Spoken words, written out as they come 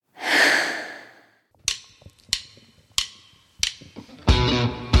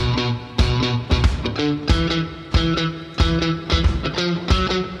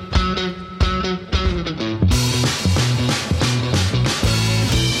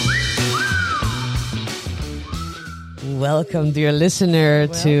welcome, dear listener,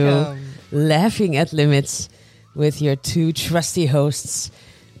 to Laughing at Limits with your two trusty hosts.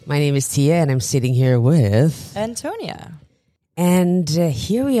 My name is Tia, and I'm sitting here with Antonia. And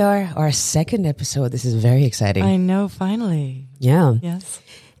here we are, our second episode. This is very exciting. I know, finally. Yeah. Yes.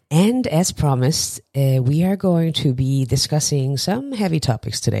 And as promised, we are going to be discussing some heavy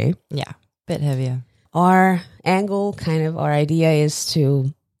topics today. Yeah, bit heavier. Our angle, our idea is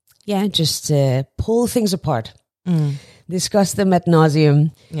to, just pull things apart. Discuss them ad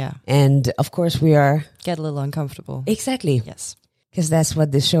nauseum. Yeah. And of course we are... Get a little uncomfortable. Exactly. Yes. Because that's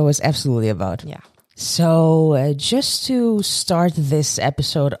what this show is absolutely about. Yeah. So just to start this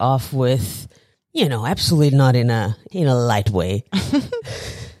episode off with, absolutely not in a light way.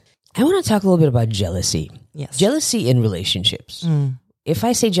 I want to talk a little bit about jealousy. Yes. Jealousy in relationships. If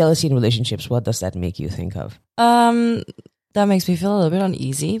I say jealousy in relationships, what does that make you think of? That makes me feel a little bit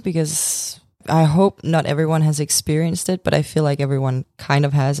uneasy because I hope not everyone has experienced it, but I feel like everyone kind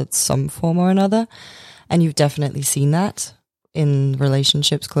of has at some form or another. And you've definitely seen that in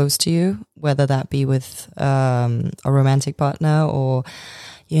relationships close to you, whether that be with a romantic partner or,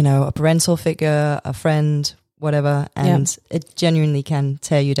 a parental figure, a friend, whatever. And it genuinely can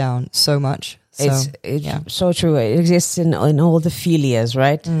tear you down so much. So, it's so true. It exists in all the philias,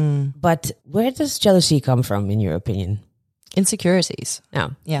 right? But where does jealousy come from, in your opinion? Insecurities. Yeah,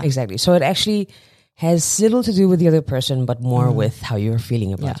 exactly. So it actually has little to do with the other person, but more with how you're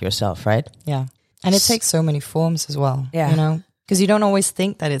feeling about yourself, right? Yeah. And it takes so many forms as well, because you don't always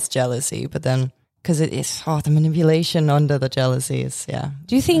think that it's jealousy, but then because it is the manipulation under the jealousy is,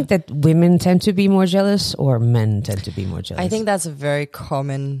 Do you think that women tend to be more jealous or men tend to be more jealous? I think that's a very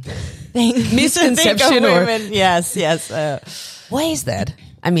common thing. Misconception or women. Yes. Why is that?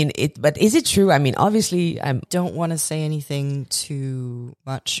 But is it true? Obviously, I don't want to say anything too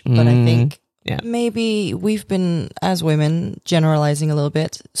much, but I think maybe we've been, as women, generalizing a little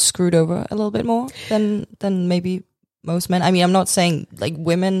bit, screwed over a little bit more than maybe most men. I'm not saying like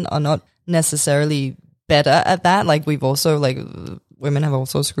women are not necessarily better at that. Like we've also women have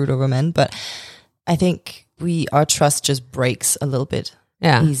also screwed over men, but I think our trust just breaks a little bit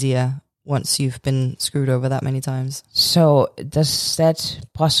easier once you've been screwed over that many times. So could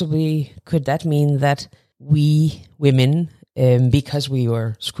that mean that we women, because we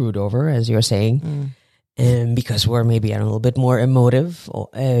were screwed over, as you're saying, because we're maybe a little bit more emotive,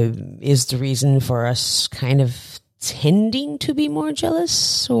 is the reason for us kind of tending to be more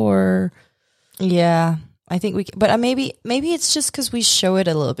jealous? Or I think but maybe it's just because we show it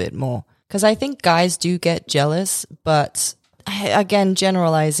a little bit more, because I think guys do get jealous, but again,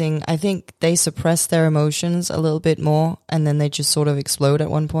 generalizing, I think they suppress their emotions a little bit more and then they just sort of explode at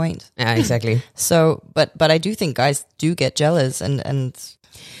one point. Yeah, exactly. So but I do think guys do get jealous and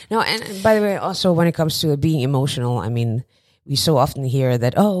no, and by the way, also when it comes to being emotional, we so often hear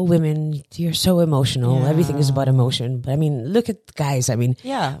that, women, you're so emotional. Everything is about emotion. But look at guys.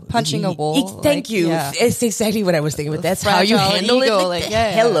 punching a wall. Thank you. Yeah. It's exactly what I was thinking. But that's how you handle it.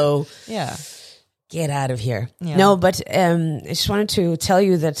 Hello. Yeah. Get out of here. Yeah. No, but I just wanted to tell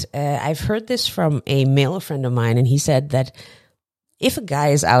you that I've heard this from a male friend of mine. And he said that if a guy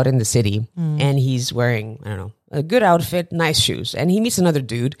is out in the city and he's wearing, a good outfit, nice shoes, and he meets another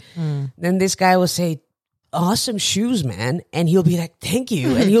dude, then this guy will say, awesome shoes, man. And he'll be like, thank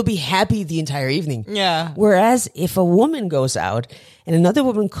you. And he'll be happy the entire evening. Yeah. Whereas if a woman goes out and another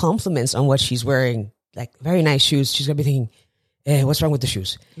woman compliments on what she's wearing, like very nice shoes, she's going to be thinking, what's wrong with the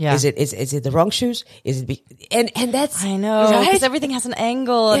shoes? Yeah. Is it the wrong shoes? Is it and that's, I know, right? because everything has an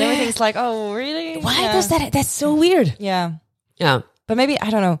angle and everything's like, oh, really? Why does that? That's so weird. Yeah. Yeah. But maybe, I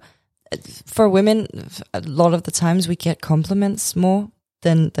don't know, for women, a lot of the times we get compliments more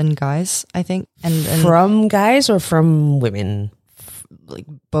than guys, I think. And from guys or from women? Like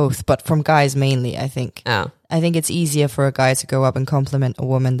both, but from guys mainly, I think. Oh. I think it's easier for a guy to go up and compliment a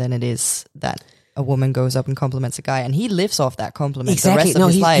woman than it is that a woman goes up and compliments a guy, and he lives off that compliment the rest of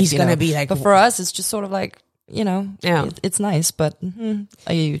his life. He's going to be like... But for us, it's just sort of like, it's nice, but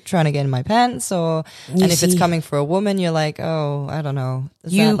are you trying to get in my pants? Or if it's coming for a woman, you're like, oh, I don't know.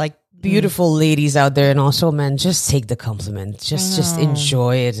 Is that like... Beautiful ladies out there, and also men, just take the compliment. Just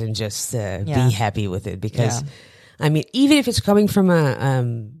enjoy it and just be happy with it. Because, even if it's coming from a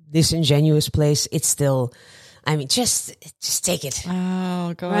disingenuous place, it's still... just take it.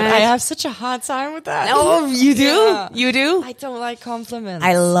 Oh, God. Right? I have such a hard time with that. Oh, you do? Yeah. You do? I don't like compliments.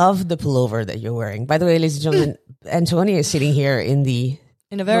 I love the pullover that you're wearing. By the way, ladies and gentlemen, Antonia is sitting here in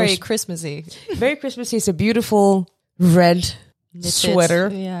a very Christmassy. Very Christmassy. It's a beautiful red knitted sweater.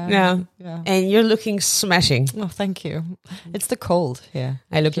 Yeah. And you're looking smashing. Oh, thank you. It's the cold. Yeah.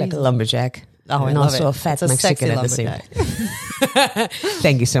 I look like a lumberjack. Oh, and also a fat Mexican at the same time.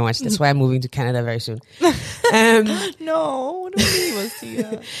 Thank you so much. That's why I'm moving to Canada very soon. No, don't leave us,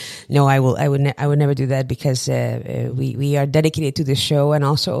 Tia. No, I would never do that because we are dedicated to this show and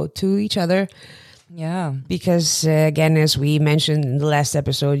also to each other. Yeah. Because again, as we mentioned in the last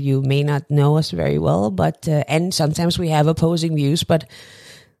episode, you may not know us very well, but and sometimes we have opposing views, but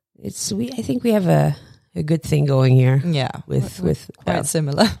I think we have a good thing going here. Yeah. With quite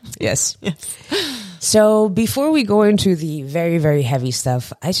similar. Yes. Yes. So before we go into the very, very heavy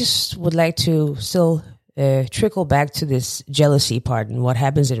stuff, I just would like to still trickle back to this jealousy part and what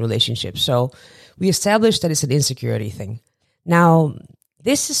happens in relationships. So we established that it's an insecurity thing. Now,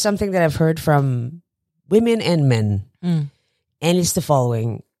 this is something that I've heard from women and men. And it's the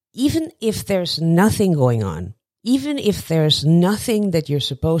following. Even if there's nothing going on, even if there's nothing that you're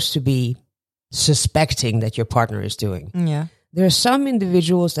supposed to be suspecting that your partner is doing. Yeah. There are some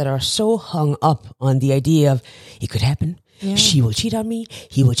individuals that are so hung up on the idea of it could happen. Yeah. She will cheat on me.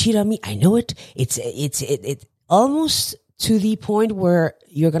 He will cheat on me. I know it. It's almost to the point where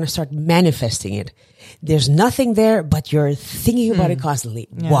you're going to start manifesting it. There's nothing there, but you're thinking about it constantly.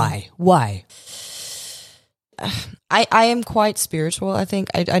 Yeah. Why? I am quite spiritual. I think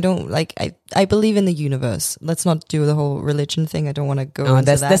I don't like, I believe in the universe. Let's not do the whole religion thing. I don't want to go into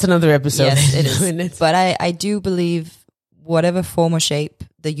that. That's another episode. Yes, it is. But I do believe whatever form or shape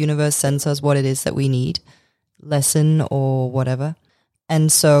the universe sends us what it is that we need, lesson or whatever.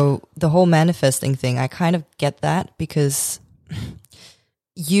 And so the whole manifesting thing, I kind of get that because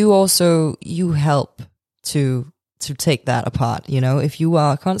you help to take that apart, you know. If you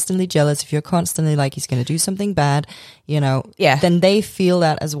are constantly jealous, if you're constantly like he's going to do something bad, you know, then they feel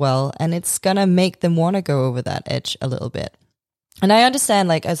that as well, and it's going to make them want to go over that edge a little bit. And I understand,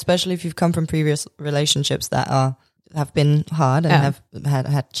 like, especially if you've come from previous relationships that have been hard and have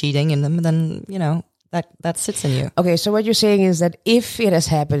had cheating in them, then, you know, that sits in you. Okay, so what you're saying is that if it has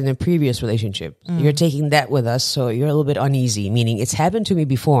happened in a previous relationship, you're taking that with us, so you're a little bit uneasy, meaning it's happened to me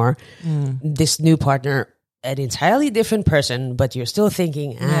before, this new partner, an entirely different person, but you're still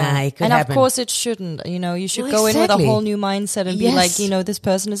thinking, it could happen. And of course it shouldn't, you know, you should go in with a whole new mindset and be like, you know, this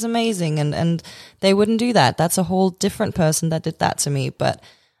person is amazing, and they wouldn't do that. That's a whole different person that did that to me, but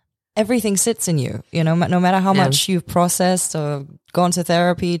everything sits in you, you know, no matter how much you've processed or gone to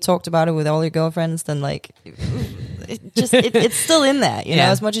therapy, talked about it with all your girlfriends, then like, it's still in there, you know,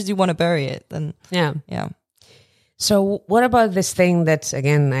 as much as you want to bury it, then yeah. So what about this thing that,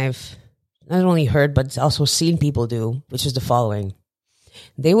 again, I've not only heard, but also seen people do, which is the following.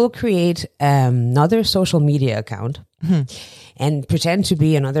 They will create another social media account and pretend to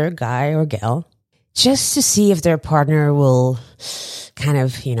be another guy or gal just to see if their partner will kind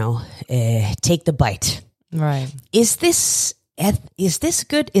of, you know, take the bite. Right. Is this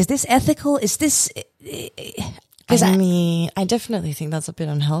good? Is this ethical? Is this... I definitely think that's a bit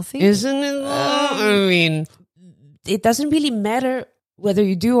unhealthy. Isn't it? I mean, it doesn't really matter whether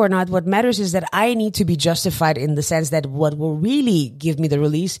you do or not. What matters is that I need to be justified in the sense that what will really give me the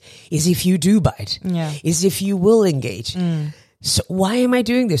release is if you do bite, is if you will engage. So why am I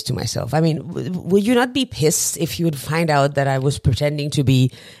doing this to myself? I mean, would you not be pissed if you would find out that I was pretending to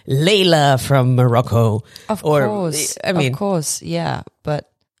be Layla from Morocco? Of course, yeah.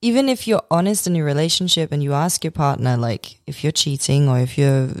 But even if you're honest in your relationship and you ask your partner, like, if you're cheating or if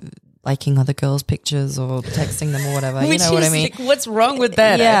you're liking other girls' pictures or texting them or whatever, you know what I mean? Like, what's wrong with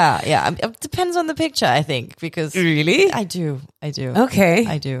that? Yeah. It depends on the picture, I think, because... Really? I do. Okay.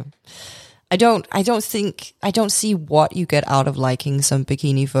 I do. I don't see what you get out of liking some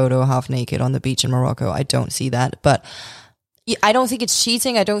bikini photo half naked on the beach in Morocco. I don't see that. But I don't think it's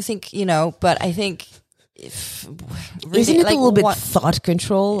cheating. I don't think, you know, but I think... Isn't it like, a little bit thought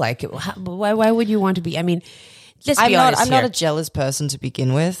control? Like, why would you want to be... I mean... I'm not a jealous person to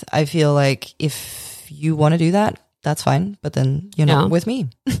begin with. I feel like if you want to do that, that's fine. But then you're not with me.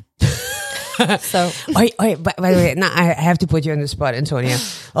 So, by the way, now I have to put you on the spot, Antonia.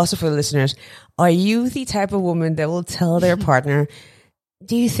 Also for the listeners, are you the type of woman that will tell their partner,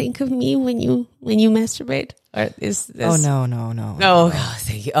 "Do you think of me when you masturbate?" Or is this... Oh no. Oh,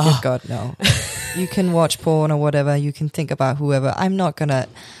 thank you. Oh God, no. You can watch porn or whatever. You can think about whoever. I'm not gonna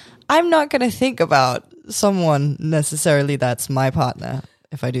think about someone necessarily that's my partner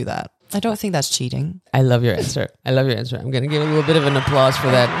if I do that. I don't think that's cheating. I love your answer. I'm going to give a little bit of an applause for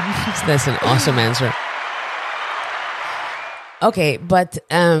that. That's an awesome answer. Okay, but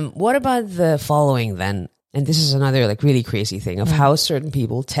what about the following then? And this is another like really crazy thing of how certain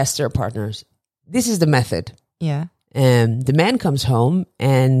people test their partners. This is the method. Yeah. The man comes home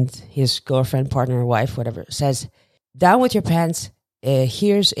and his girlfriend, partner, wife, whatever, says, "Down with your pants.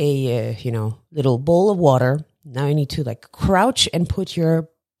 here's a little bowl of water. Now you need to like crouch and put your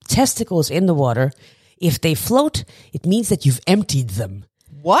testicles in the water. If they float, it means that you've emptied them.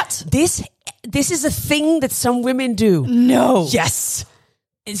 What? This is a thing that some women do. No. Yes.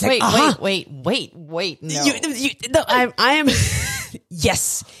 It's wait, like, wait. No. No, I am.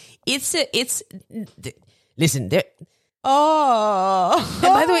 Yes. Listen, there. Oh.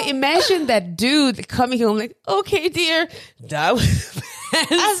 And by the way, imagine that dude coming home like, okay, dear, that was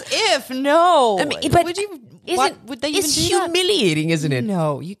as if no. I mean, but would they even it's do humiliating, that? isn't it?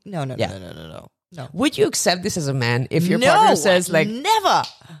 No, No. No. Would you accept this as a man if your partner says like, never?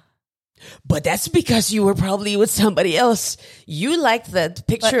 But that's because you were probably with somebody else. You like that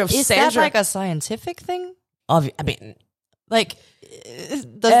picture of is Sandra. Is that like a scientific thing? I mean, like, does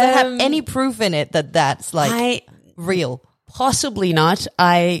that have any proof in it that that's like real? Possibly not.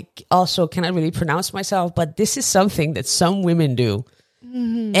 I also cannot really pronounce myself, but this is something that some women do.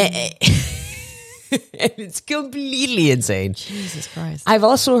 Mm-hmm. And it's completely insane. Jesus Christ. I've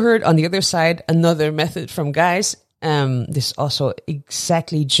also heard on the other side another method from guys. This is also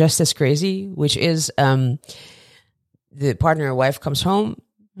exactly just as crazy, which is the partner or wife comes home,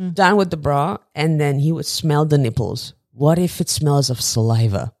 down with the bra, and then he would smell the nipples. What if it smells of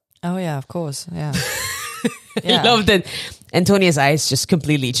saliva? Oh, yeah, of course. Yeah. I love that Antonia's eyes just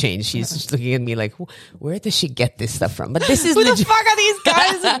completely changed. She's just looking at me like, where does she get this stuff from? But this is who the fuck are these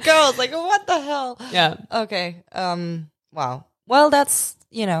guys and girls? Like, what the hell? Yeah. Okay. Wow. Well, that's,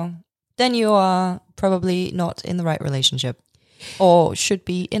 then you are probably not in the right relationship or should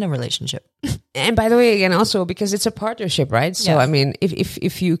be in a relationship. And by the way, again, also because it's a partnership, right? So, yeah. I mean,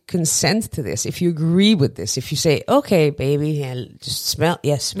 if you consent to this, if you agree with this, if you say, okay, baby, yeah, just smell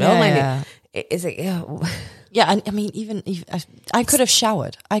my name. It's like, yeah, I mean, even I could have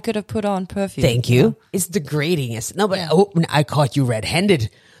showered. I could have put on perfume. Thank you. It's degrading. No, but I caught you red-handed.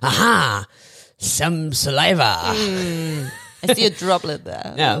 Aha! Some saliva. I see a droplet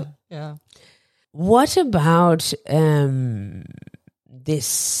there. Yeah. What about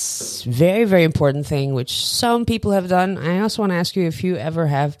this very, very important thing, which some people have done? I also want to ask you if you ever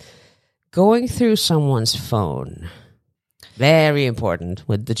have going through someone's phone. Very important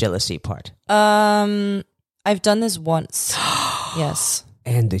with the jealousy part. I've done this once. Yes.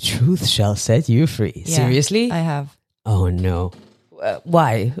 And the truth shall set you free. Yeah, Seriously? I have. Oh, no.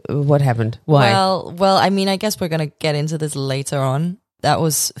 Why? What happened? Why? Well, I mean, I guess we're going to get into this later on. That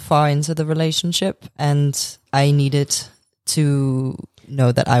was far into the relationship, and I needed to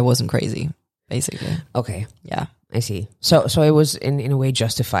know that I wasn't crazy, basically. Okay. Yeah. I see. So it was in a way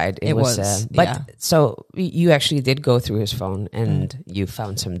justified. It was but yeah. So you actually did go through his phone and you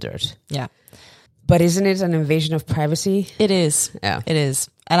found some dirt. Yeah. But isn't it an invasion of privacy? It is. Yeah. It is.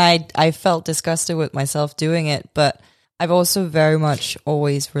 And I felt disgusted with myself doing it, but I've also very much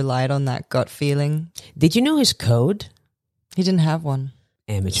always relied on that gut feeling. Did you know his code? He didn't have one.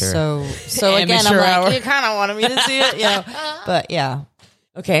 Amateur. So again, I'm like, you kind of wanted me to see it, But yeah.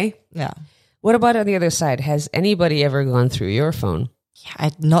 Okay. Yeah. What about on the other side? Has anybody ever gone through your phone? Yeah,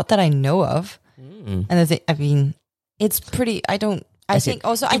 not that I know of. And I mean, it's pretty. I think that's.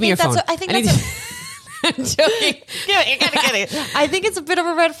 I'm joking. Yeah, you're gonna get it. I think it's a bit of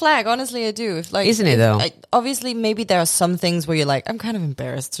a red flag. Honestly, I do. Isn't it though? Obviously, maybe there are some things where you're like, I'm kind of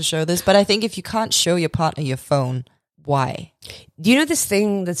embarrassed to show this, but I think if you can't show your partner your phone, why? Do you know this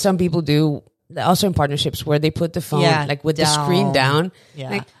thing that some people do? Also in partnerships where they put the phone like with the screen down. Yeah.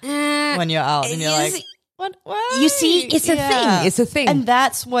 Like, when you're out and you're like, what? You see, it's a thing. It's a thing. And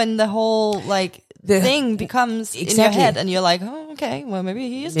that's when the whole the thing becomes in your head and you're like, oh, okay, well, maybe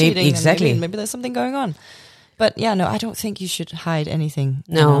he is cheating. Exactly. And maybe there's something going on. But yeah, no, I don't think you should hide anything.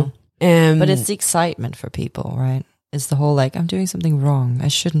 No. But it's the excitement for people, right? It's the whole I'm doing something wrong. I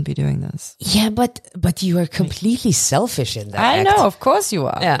shouldn't be doing this. Yeah, but you are completely selfish in that I know, of course you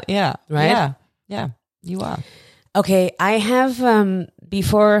are. Yeah. Right? Yeah, you are. Okay, I have,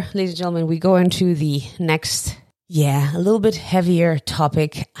 before, ladies and gentlemen, we go into the next, a little bit heavier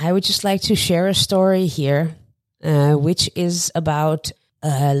topic, I would just like to share a story here, which is about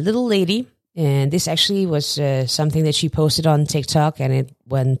a little lady. And this actually was something that she posted on TikTok, and it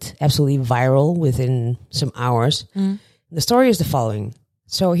went absolutely viral within some hours. The story is the following.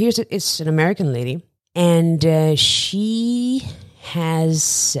 So it's an American lady, and she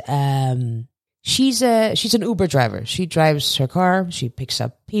has... She's an Uber driver. She drives her car, she picks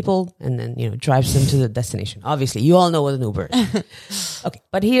up people, and then, drives them to the destination. Obviously, you all know what an Uber is. Okay,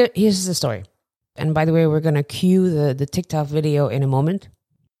 but here's the story. And by the way, we're going to cue the TikTok video in a moment.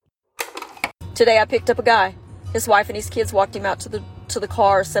 Today I picked up a guy. His wife and his kids walked him out to the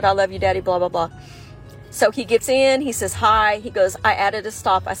car, said, I love you, daddy, blah, blah, blah. So he gets in, he says hi, he goes, I added a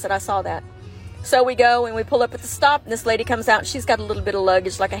stop. I said, I saw that. So we go and we pull up at the stop, and this lady comes out, and she's got a little bit of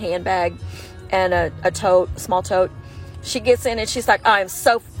luggage, like a handbag and a tote, a small tote. She gets in and she's like, I am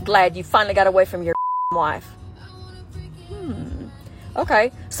so glad you finally got away from your wife.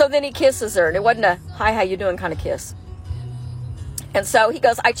 Okay. So then he kisses her, and it wasn't a hi, how you doing kind of kiss. And so he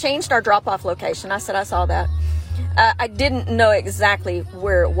goes, I changed our drop-off location. I said, I saw that. I didn't know exactly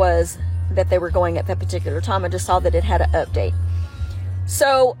where it was that they were going at that particular time. I just saw that it had an update.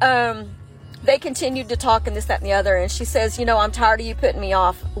 So they continued to talk and this, that, and the other. And she says, I'm tired of you putting me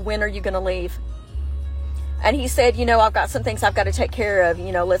off. When are you going to leave? And he said, I've got some things I've got to take care of.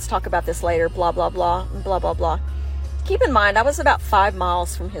 Let's talk about this later, blah, blah, blah, blah, blah, blah. Keep in mind, I was about 5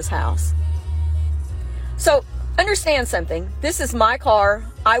 miles from his house. So understand something. This is my car.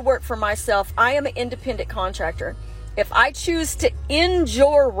 I work for myself. I am an independent contractor. If I choose to end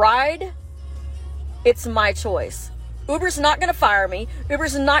your ride, it's my choice. Uber's not going to fire me.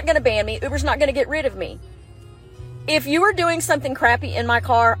 Uber's not going to ban me. Uber's not going to get rid of me. If you are doing something crappy in my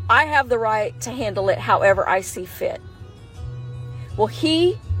car, I have the right to handle it however I see fit. Well,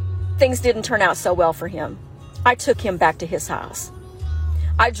 things didn't turn out so well for him. I took him back to his house.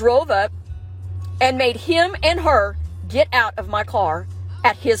 I drove up and made him and her get out of my car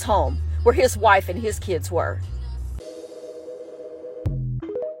at his home, where his wife and his kids were.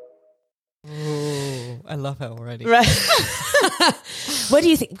 I love her already. Right. What do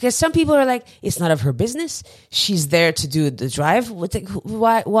you think? Because some people are like, it's none of her business. She's there to do the drive.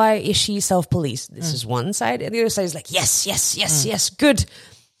 Why is she self-police? This is one side. And the other side is like, yes, good.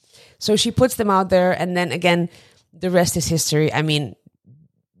 So she puts them out there. And then again, the rest is history. I mean,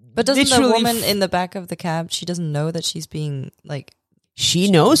 but doesn't the woman in the back of the cab, she doesn't know that she's being like...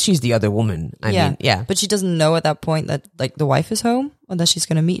 She knows she's the other woman. I mean, yeah. But she doesn't know at that point that like the wife is home, or that she's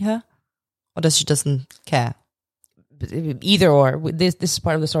going to meet her, or does she doesn't care? Either or. This is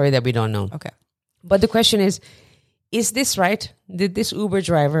part of the story that we don't know. Okay. But the question is this right? Did this Uber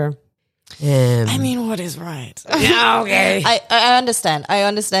driver... I mean, what is right? Yeah, okay. I understand. I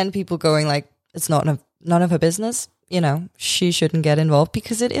understand people going like, it's none of her business. She shouldn't get involved,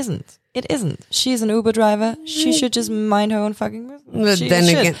 because it isn't. It isn't. She's an Uber driver. She should just mind her own fucking business. Then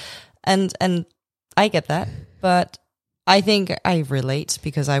again, and I get that, but I think I relate,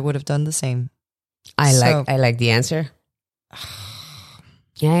 because I would have done the same. I like the answer.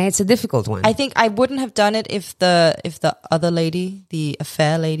 Yeah, it's a difficult one. I think I wouldn't have done it if the other lady, the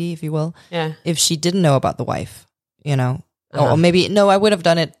affair lady, if you will, if she didn't know about the wife, or maybe no, I would have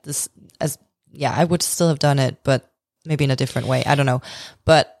done it I would still have done it, but maybe in a different way. I don't know,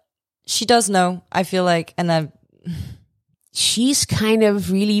 but she does know. I feel like, she's kind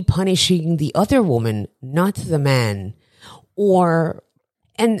of really punishing the other woman, not the man.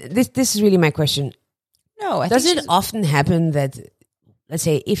 And this is really my question. No, does it often happen that, let's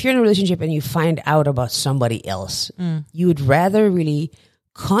say, if you're in a relationship and you find out about somebody else, you would rather really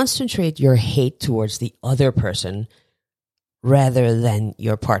concentrate your hate towards the other person rather than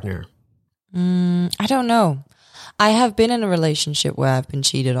your partner? I don't know. I have been in a relationship where I've been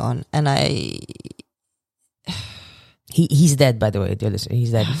cheated on, and he's dead, by the way.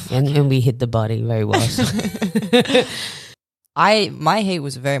 He's dead, and we hit the body very well. So. My hate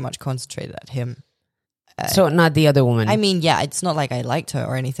was very much concentrated at him. So not the other woman. I mean, yeah, it's not like I liked her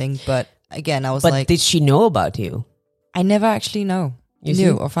or anything, but again, I was like... But did she know about you? I never actually knew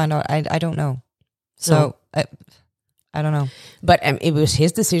or find out. I don't know. So I don't know. But it was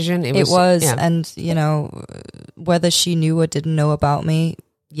his decision. It was, and whether she knew or didn't know about me,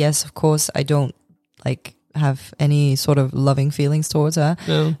 yes, of course, I don't have any sort of loving feelings towards her.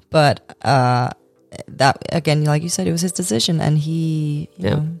 No. But that, again, like you said, it was his decision, and he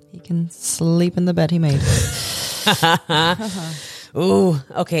can sleep in the bed he made. Ooh,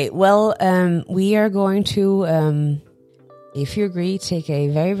 okay. Well, we are going to, if you agree, take a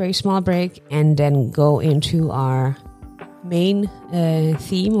very, very small break and then go into our main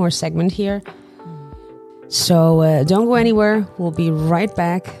theme or segment here. So don't go anywhere. We'll be right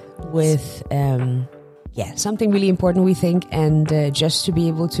back with something really important, we think, and just to be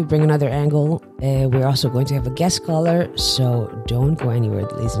able to bring another angle, we're also going to have a guest caller, so don't go anywhere,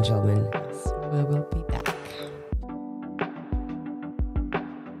 ladies and gentlemen. Yes, we will be back.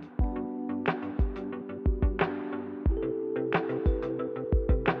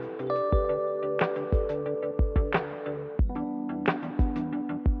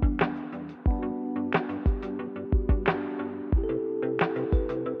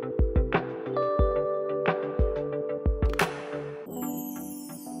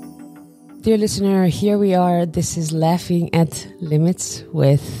 Dear listener, here we are. This is Laughing at Limits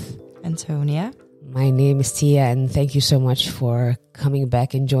with Antonia My name is Tia, and thank you so much for coming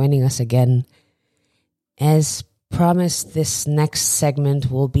back and joining us again. As promised, this next segment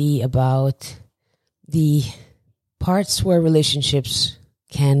will be about the parts where relationships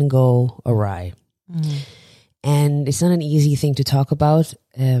can go awry. And it's not an easy thing to talk about,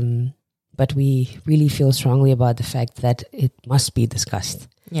 but we really feel strongly about the fact that it must be discussed.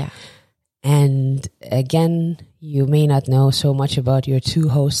 Yeah. And again, you may not know so much about your two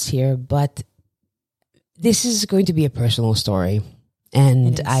hosts here, but this is going to be a personal story.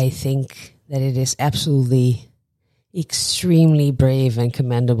 And I think that it is absolutely extremely brave and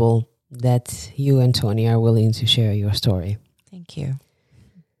commendable that you, Antonia, are willing to share your story. Thank you.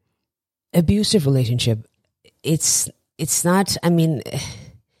 Abusive relationship. It's not, I mean,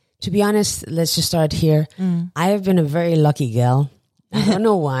 to be honest, let's just start here. I have been a very lucky gal. I don't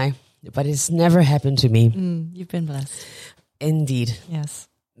know why, but it's never happened to me. You've been blessed. Indeed. Yes.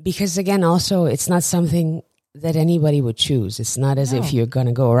 Because again, also, it's not something that anybody would choose. It's not as if you're going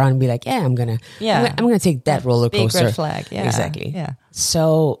to go around and be like, I'm going to take that roller coaster. Big red flag. Yeah. Exactly. Yeah.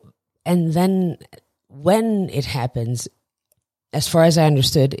 So, and then when it happens, as far as I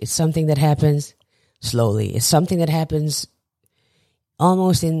understood, it's something that happens slowly. It's something that happens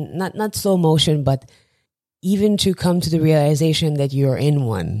almost in not slow motion, but even to come to the realization that you're in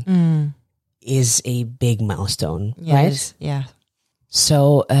one is a big milestone, right? Yeah.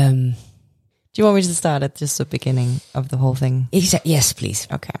 So, do you want me to start at just the beginning of the whole thing? Yes, please.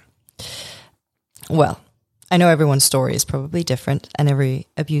 Okay. Well, I know everyone's story is probably different, and every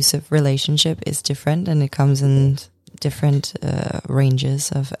abusive relationship is different, and it comes in different ranges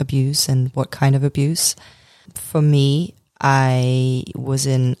of abuse and what kind of abuse. For me, I was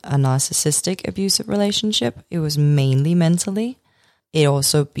in a narcissistic abusive relationship. It was mainly mentally. It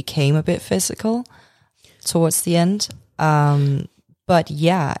also became a bit physical towards the end. But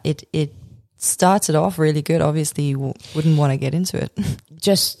yeah, it started off really good. Obviously, you wouldn't want to get into it.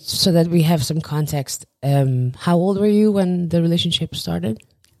 Just so that we have some context, how old were you when the relationship started?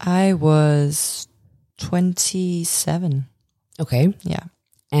 I was 27. Okay. Yeah.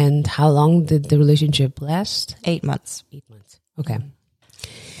 And how long did the relationship last? 8 months. 8 months. Okay.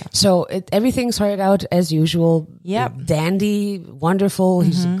 Yeah. So everything started out as usual. Yeah. Dandy, wonderful.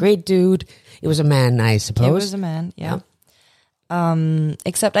 He's a great dude. It was a man, I suppose. It was a man, yeah.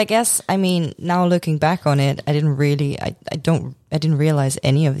 Except I guess, I mean, now looking back on it, I didn't realize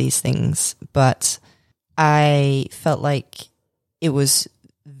any of these things, but I felt like it was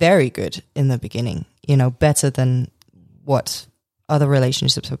very good in the beginning, better than what other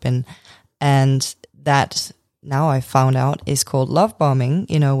relationships have been. And that now I found out is called love bombing,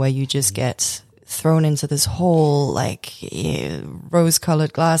 where you just get thrown into this whole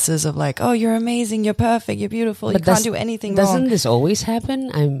rose-colored glasses of like, oh, you're amazing, you're perfect, you're beautiful, but you can't do anything wrong. Doesn't this always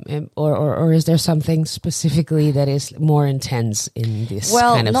happen? Or is there something specifically that is more intense in this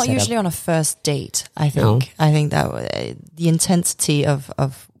kind of not setup? usually on a first date, I think. No. I think that the intensity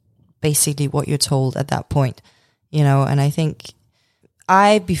of basically what you're told at that point, and I think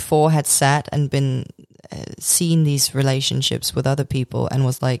I before had sat and been seen these relationships with other people and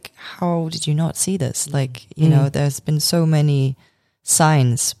was like, how did you not see this? Like, there's been so many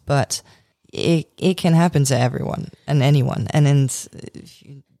signs, but it can happen to everyone and anyone. And it's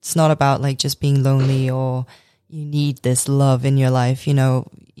not about like just being lonely or you need this love in your life,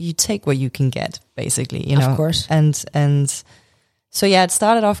 you take what you can get basically, Of course. And so yeah, it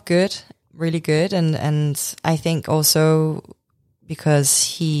started off good, really good. And I think also because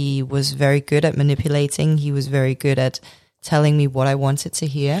he was very good at manipulating. He was very good at telling me what I wanted to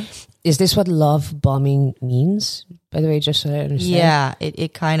hear. Is this what love bombing means, by the way, just so I understand? Yeah,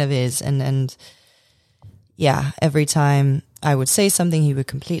 it kind of is. And yeah, every time I would say something, he would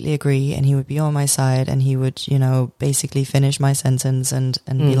completely agree and he would be on my side and he would, basically finish my sentence and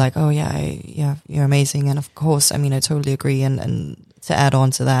be like, oh yeah, you're amazing. And of course, I mean, I totally agree. And to add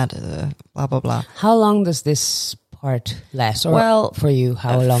on to that, blah, blah, blah. How long does this part last? Or for you,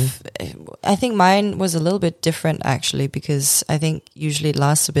 how long? I think mine was a little bit different actually, because I think usually it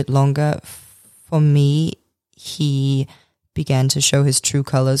lasts a bit longer. For me, he began to show his true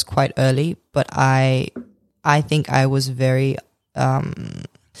colors quite early, but I think I was very,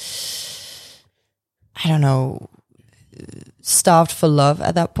 starved for love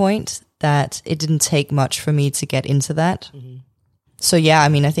at that point, that it didn't take much for me to get into that. Mm-hmm. So yeah, I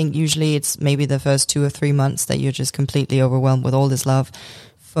mean, I think usually it's maybe the first 2 or 3 months that you're just completely overwhelmed with all this love.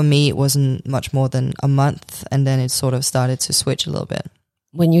 For me, it wasn't much more than a month, and then it sort of started to switch a little bit.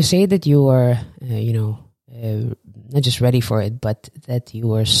 When you say that you were, not just ready for it, but that you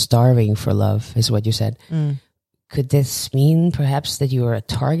were starving for love, is what you said. Could this mean perhaps that you were a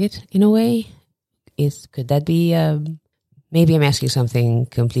target in a way? could that be? Maybe I'm asking something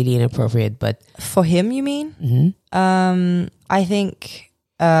completely inappropriate, but for him, you mean? Mm-hmm. I think,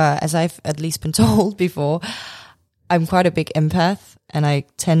 as I've at least been told before, I'm quite a big empath, and I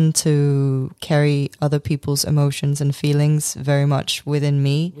tend to carry other people's emotions and feelings very much within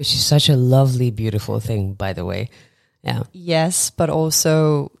me. Which is such a lovely, beautiful thing, by the way. Yeah. Yes, but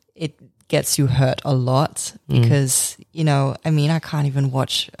also it gets you hurt a lot because, I can't even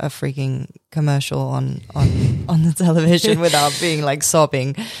watch a freaking commercial on the television without being like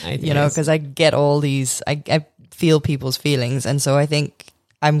sobbing, because I get all these, I feel people's feelings. And so I think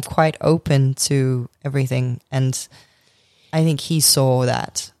I'm quite open to everything. And I think he saw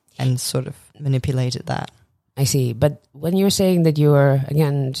that and sort of manipulated that. I see. But when you're saying that you are,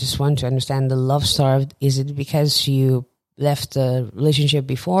 again, just want to understand the love starved, is it because you left a relationship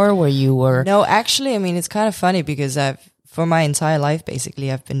before where you were... No, actually, it's kind of funny because for my entire life,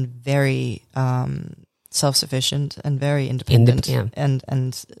 basically, I've been very self-sufficient and very independent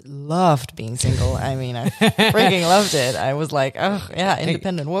and loved being single. I freaking loved it. I was like, oh, yeah,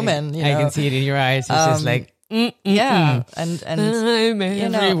 independent woman. I can see it in your eyes. It's just like... Yeah, and I'm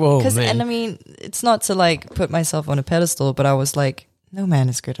every woman. And it's not to like put myself on a pedestal, but I was like, no man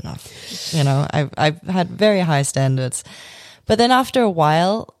is good enough. I've had very high standards, but then after a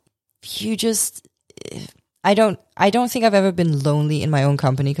while, I don't think I've ever been lonely in my own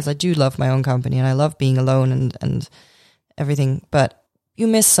company, because I do love my own company and I love being alone and everything. But you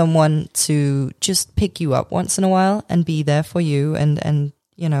miss someone to just pick you up once in a while and be there for you and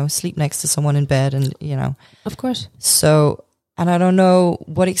sleep next to someone in bed and, Of course. So, and I don't know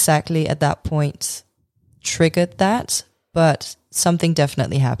what exactly at that point triggered that, but something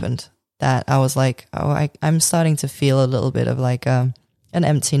definitely happened that I was like, oh, I'm starting to feel a little bit of like an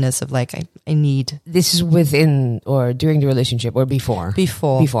emptiness of like, I need. This is within or during the relationship or before?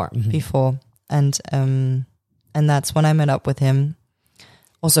 Before. Mm-hmm. Before. And that's when I met up with him.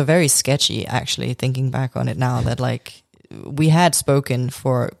 Also very sketchy, actually, thinking back on it now, that like, we had spoken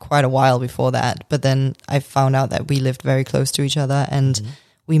for quite a while before that, but then I found out that we lived very close to each other, and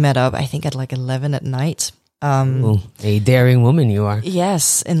we met up, I think, at like 11 at night. A daring woman you are.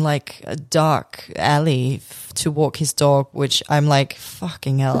 Yes, in like a dark alley to walk his dog, which I'm like,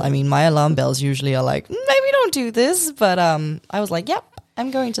 fucking hell. My alarm bells usually are like, maybe don't do this, but I was like, yep,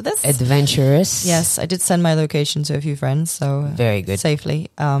 I'm going to this. Adventurous. Yes, I did send my location to a few friends, so very good. Safely.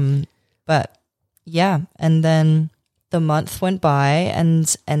 But yeah, and then the month went by,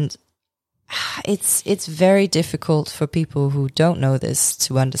 and it's very difficult for people who don't know this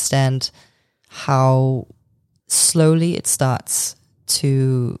to understand how slowly it starts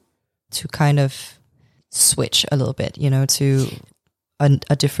to kind of switch a little bit, to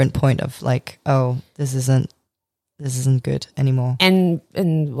a different point of like, oh, this isn't good anymore. And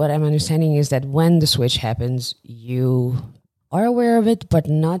what I'm understanding is that when the switch happens, you are aware of it, but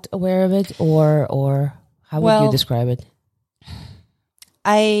not aware of it, or how would you describe it?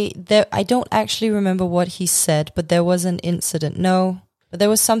 I don't actually remember what he said, but there was an incident. No, but there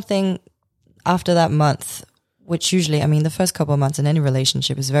was something after that month, which usually, the first couple of months in any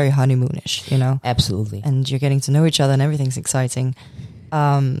relationship is very honeymoonish, Absolutely. And you're getting to know each other and everything's exciting.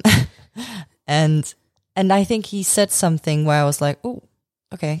 And I think he said something where I was like, oh,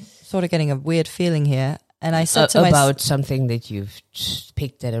 okay, sort of getting a weird feeling here. And I said to about something that you've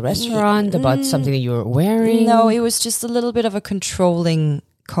picked at a restaurant, about something that you were wearing? No, it was just a little bit of a controlling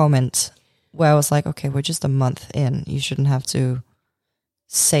comment where I was like, okay, we're just a month in. You shouldn't have to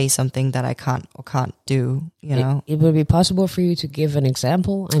say something that I can't or can't do, It would be possible for you to give an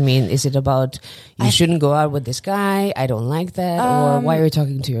example? Is it about you shouldn't go out with this guy, I don't like that, or why are you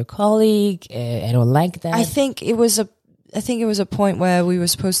talking to your colleague, I don't like that? I think it was a point where we were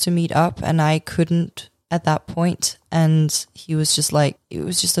supposed to meet up and I couldn't at that point, and he was just like, it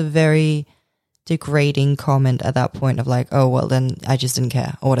was just a very degrading comment at that point of like, oh, well, then I just didn't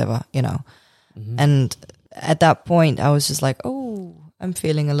care or whatever, Mm-hmm. And at that point I was just like, oh, I'm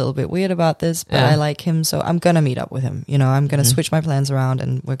feeling a little bit weird about this, but I like him, so I'm going to meet up with him. I'm going to switch my plans around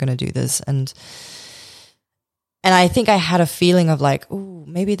and we're going to do this. And I think I had a feeling of like, oh,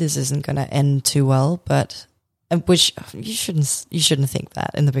 maybe this isn't going to end too well, but which you shouldn't think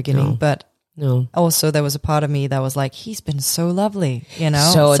that in the beginning, but no. Also, there was a part of me that was like, he's been so lovely,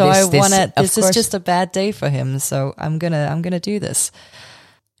 So this is just a bad day for him, so I'm gonna do this.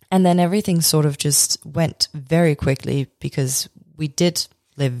 And then everything sort of just went very quickly because we did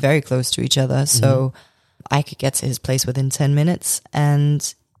live very close to each other, so I could get to his place within 10 minutes,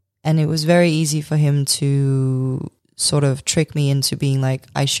 and it was very easy for him to sort of trick me into being like,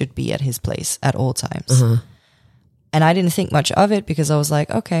 I should be at his place at all times. And I didn't think much of it because I was like,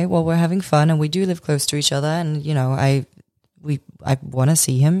 okay, well, we're having fun and we do live close to each other. And, you know, I want to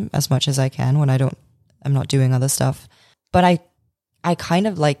see him as much as I can when I'm not doing other stuff. But I kind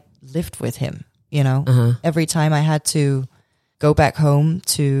of like lived with him, you know, every time I had to go back home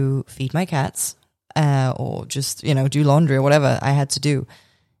to feed my cats, or just, you know, do laundry or whatever I had to do.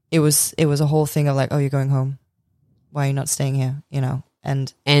 It was a whole thing of like, oh, you're going home. Why are you not staying here? You know,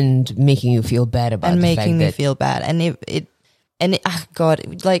 and making you feel bad about and the fact making me that feel bad. And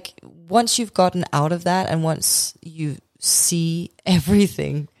God, like once you've gotten out of that and once you see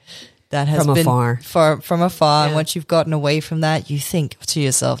everything that has from been afar. from afar, and once you've gotten away from that, you think to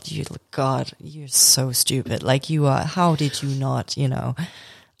yourself, God, you're so stupid. Like you are, how did you not, you know,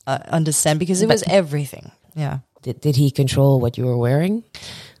 understand? Because it was everything. Yeah. Did he control what you were wearing?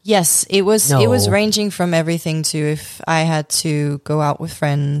 Yes, it was ranging from everything to if I had to go out with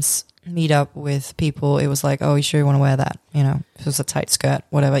friends, meet up with people, it was like, oh, you sure you want to wear that? You know, if it was a tight skirt,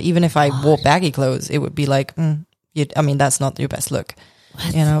 whatever. Even if I wore baggy clothes, it would be like, I mean, that's not your best look.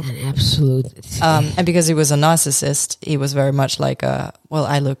 What you know, an absolute. And because he was a narcissist, he was very much like well,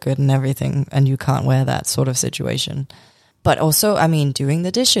 I look good and everything, and you can't wear that sort of situation. But also, I mean, doing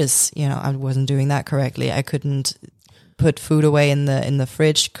the dishes, you know, I wasn't doing that correctly. I couldn't put food away in the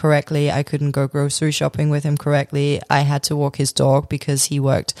fridge correctly. I couldn't go grocery shopping with him correctly. I had to walk his dog because he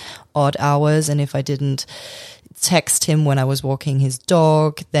worked odd hours, and if I didn't text him when I was walking his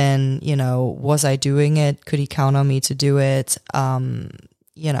dog, then, you know, was I doing it? Could he count on me to do it?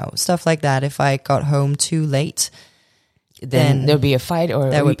 You know, stuff like that. If I got home too late, then there'd be a fight, or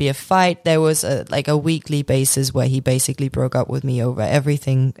there would be a fight. There was a weekly basis where he basically broke up with me over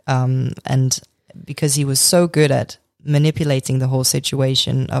everything. And because he was so good at manipulating the whole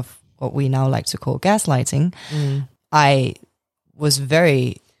situation of what we now like to call gaslighting, I was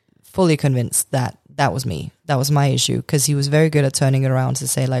very fully convinced that that was me. That was my issue, because he was very good at turning it around to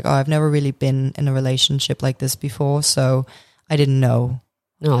say like, oh, I've never really been in a relationship like this before, so I didn't know.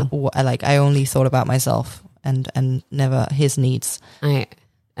 No, I only thought about myself and never his needs.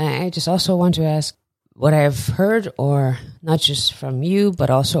 I just also want to ask what I've heard, or not just from you, but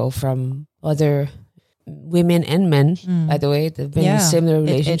also from other women and men, by the way, that have been in similar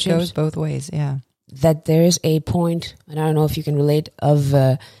relationships. It goes both ways, yeah. That there is a point, and I don't know if you can relate, of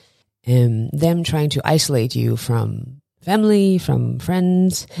them trying to isolate you from family, from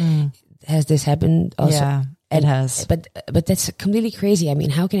friends. Has this happened also? Yeah, it has. But that's completely crazy. I mean,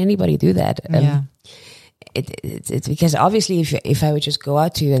 how can anybody do that? It's because obviously if I would just go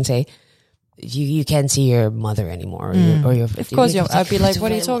out to you and say, you can't see your mother anymore, or your of course, I'd be like,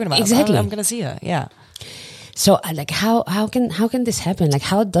 what are you talking about? Exactly. I'm going to see her. Yeah. So like, how can this happen? Like,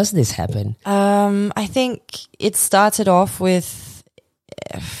 how does this happen? I think it started off with,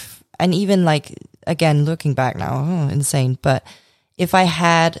 and even like, again, looking back now, insane. But if I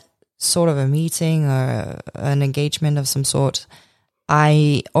had sort of a meeting or an engagement of some sort,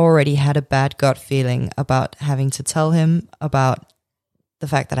 I already had a bad gut feeling about having to tell him about the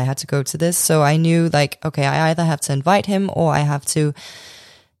fact that I had to go to this. So I knew like, okay, I either have to invite him or I have to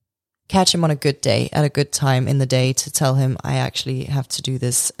catch him on a good day, at a good time in the day, to tell him I actually have to do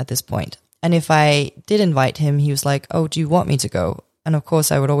this at this point. And if I did invite him, he was like, oh, do you want me to go? And of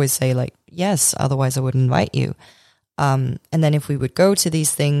course I would always say like, yes, otherwise I wouldn't invite you. And then if we would go to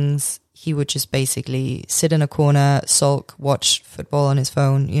these things, he would just basically sit in a corner, sulk, watch football on his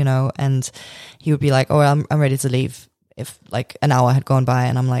phone, you know, and he would be like, oh, I'm ready to leave. If like an hour had gone by,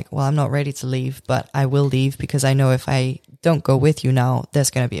 and I'm like, well, I'm not ready to leave, but I will leave because I know if I don't go with you now, there's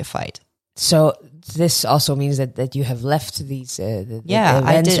going to be a fight. So this also means that you have left these the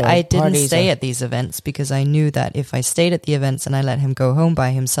I didn't stay at these events because I knew that if I stayed at the events and I let him go home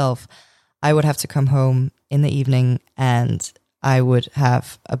by himself, I would have to come home in the evening and I would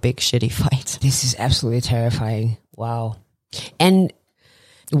have a big shitty fight. This is absolutely terrifying. Wow. And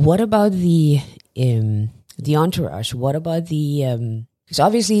what about the entourage? What about the because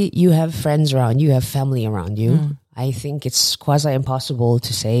obviously you have friends around you, have family around you. I think it's quasi impossible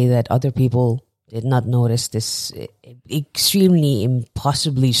to say that other people did not notice this extremely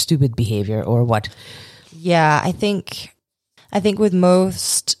impossibly stupid behavior, or what? Yeah, I think with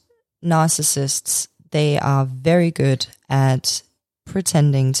most narcissists, they are very good at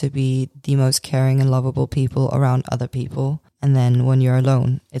pretending to be the most caring and lovable people around other people. And then when you're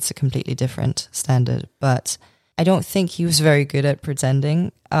alone, it's a completely different standard. But I don't think he was very good at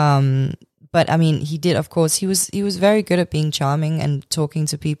pretending. But I mean, he did, of course, he was very good at being charming and talking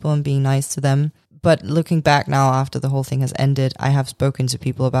to people and being nice to them. But looking back now, after the whole thing has ended, I have spoken to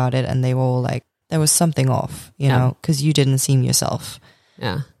people about it and they were all like, there was something off, you know, because you didn't seem yourself.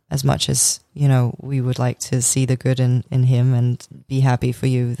 Yeah. as much as, we would like to see the good in him and be happy for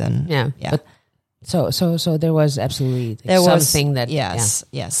you, then yeah. But so there was absolutely something that yes.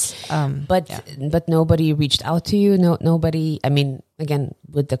 But nobody reached out to you. Nobody. I mean, again,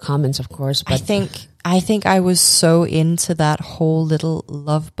 with the comments, of course. But I think I was so into that whole little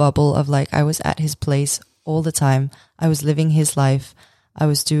love bubble of like, I was at his place all the time. I was living his life. I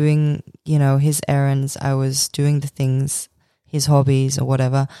was doing, his errands. I was doing the things, his hobbies or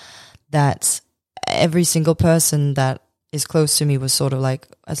whatever, that every single person that is close to me was sort of like,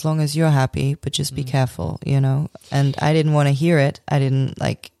 as long as you're happy, but just be careful, and I didn't want to hear it. I didn't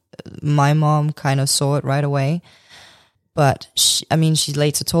my mom kind of saw it right away, but she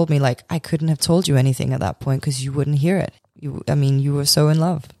later told me like, I couldn't have told you anything at that point because you wouldn't hear it. You were so in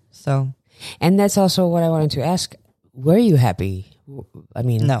love. So, and that's also what I wanted to ask. Were you happy?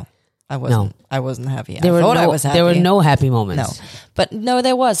 No. I wasn't. No. I wasn't happy. I was happy. There were no happy moments. No, but no,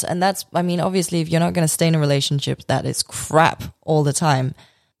 there was, and that's. Obviously, if you're not going to stay in a relationship that is crap all the time,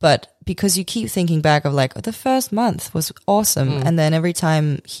 but because you keep thinking back of like the first month was awesome, and then every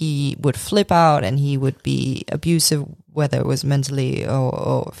time he would flip out and he would be abusive, whether it was mentally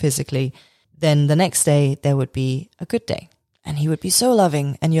or physically, then the next day there would be a good day. And he would be so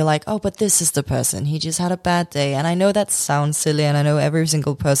loving. And you're like, oh, but this is the person. He just had a bad day. And I know that sounds silly. And I know every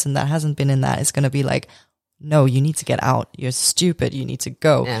single person that hasn't been in that is going to be like, no, you need to get out. You're stupid. You need to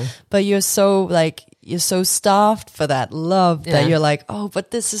go. Yeah. But you're so starved for that love that you're like, oh, but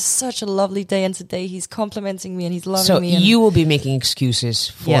this is such a lovely day. And today he's complimenting me and he's loving me. So you will be making excuses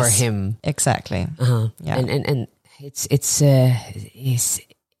for him. Exactly. Yeah. And it's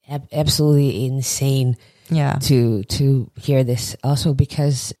absolutely insane. Yeah. To hear this also,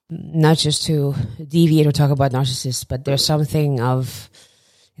 because not just to deviate or talk about narcissists, but there's something of,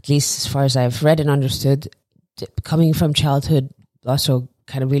 at least as far as I've read and understood, coming from childhood, also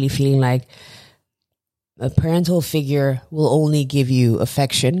kind of really feeling like a parental figure will only give you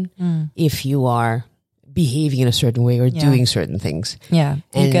affection if you are behaving in a certain way or doing certain things. Yeah.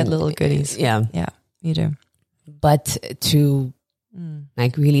 You get little goodies. Yeah. Yeah, you do. But to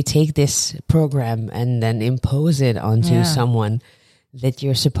really take this program and then impose it onto someone that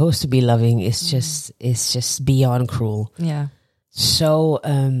you're supposed to be loving is just beyond cruel. Yeah. So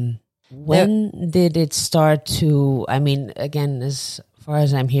when did it start to, again, as far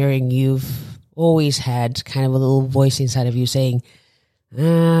as I'm hearing, you've always had kind of a little voice inside of you saying,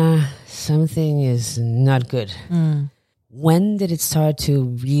 something is not good. When did it start to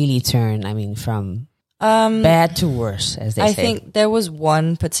really turn, from bad to worse, as they say? I think there was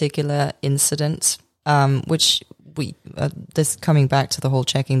one particular incident, which this coming back to the whole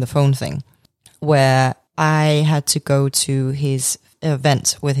checking the phone thing, where I had to go to his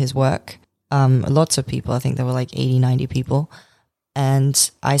event with his work. Lots of people, I think there were like 80, 90 people.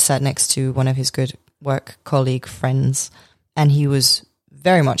 And I sat next to one of his good work colleague friends, and he was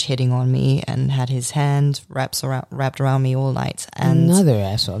very much hitting on me and had his hand wrapped around me all night. And another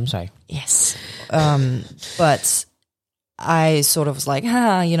asshole, I'm sorry. Yes. But I sort of was like,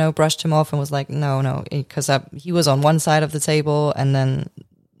 brushed him off and was like, no, because he was on one side of the table and then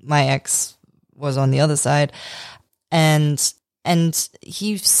my ex was on the other side. And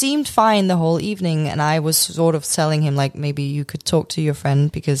he seemed fine the whole evening. And I was sort of telling him, like, maybe you could talk to your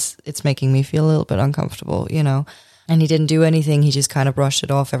friend because it's making me feel a little bit uncomfortable, And he didn't do anything. He just kind of brushed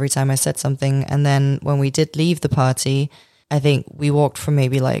it off every time I said something. And then when we did leave the party, I think we walked for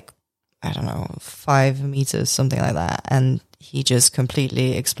maybe 5 meters, something like that. And he just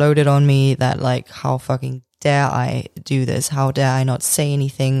completely exploded on me that like, how fucking dare I do this? How dare I not say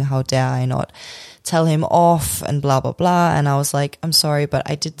anything? How dare I not tell him off and blah, blah, blah. And I was like, I'm sorry, but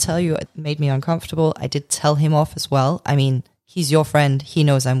I did tell you it made me uncomfortable. I did tell him off as well. He's your friend. He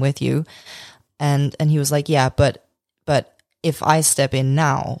knows I'm with you. And he was like, yeah, but if I step in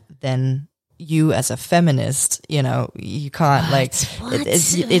now, then you as a feminist, you can't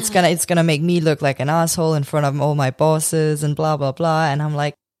it's gonna make me look like an asshole in front of all my bosses and blah blah blah. And I'm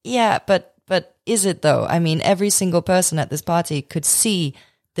like, yeah, but is it though? Every single person at this party could see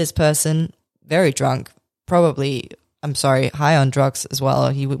this person very drunk, probably, I'm sorry, high on drugs as well.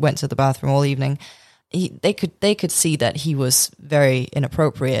 He went to the bathroom all evening. They could see that he was very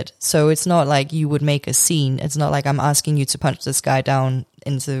inappropriate. So it's not like you would make a scene. It's not like I'm asking you to punch this guy down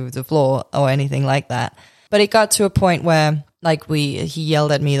into the floor or anything like that. But it got to a point where he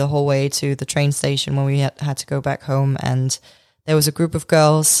yelled at me the whole way to the train station when we had to go back home. And there was a group of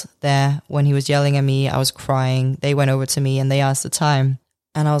girls there. When he was yelling at me, I was crying. They went over to me and they asked the time.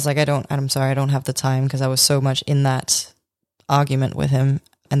 And I was like, I'm sorry, I don't have the time, because I was so much in that argument with him.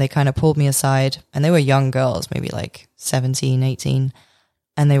 And they kind of pulled me aside, and they were young girls, maybe like 17, 18.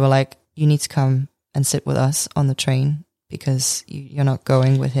 And they were like, you need to come and sit with us on the train because you're not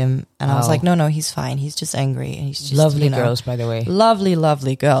going with him. And I was like, no, he's fine. He's just angry. And he's just, lovely girls, by the way.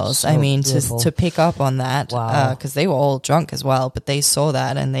 Lovely girls. So I mean, beautiful. to pick up on that, because they were all drunk as well, but they saw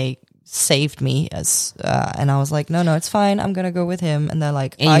that and they saved me and I was like, no, it's fine. I'm going to go with him. And they're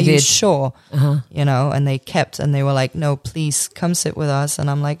like, are you sure? You know, and they were like, no, please come sit with us. And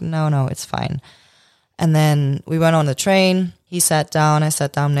I'm like, no, it's fine. And then we went on the train. He sat down. I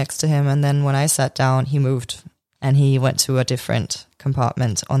sat down next to him. And then when I sat down, he moved and he went to a different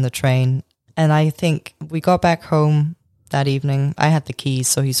compartment on the train. And I think we got back home that evening. I had the keys,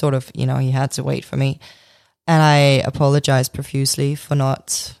 so he sort of, you know, he had to wait for me. And I apologized profusely for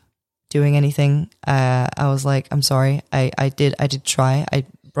not doing anything. I was like, I'm sorry. I did try. I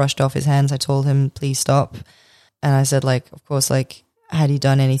brushed off his hands. I told him, please stop. And I said, like, of course, like, had he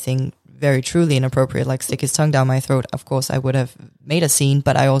done anything very truly inappropriate, like stick his tongue down my throat, of course I would have made a scene,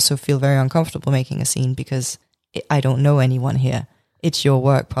 but I also feel very uncomfortable making a scene because I don't know anyone here. It's your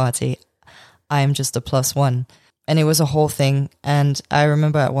work party. I am just a +1. And it was a whole thing. And I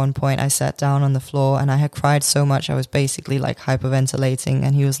remember at one point I sat down on the floor and I had cried so much I was basically like hyperventilating,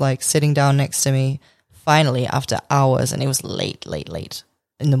 and he was like sitting down next to me finally after hours, and it was late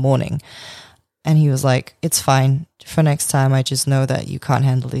in the morning. And he was like, it's fine. For next time, I just know that you can't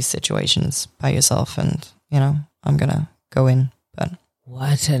handle these situations by yourself. And, you know, I'm going to go in. But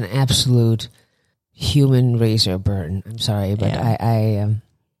what an absolute human razor burn. I'm sorry, but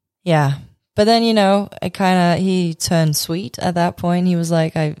yeah. But then, you know, he turned sweet at that point. He was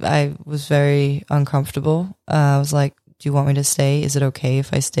like, I was very uncomfortable. I was like, do you want me to stay? Is it okay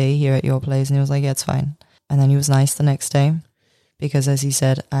if I stay here at your place? And he was like, yeah, it's fine. And then he was nice the next day. Because as he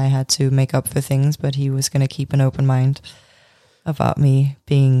said, I had to make up for things, but he was going to keep an open mind about me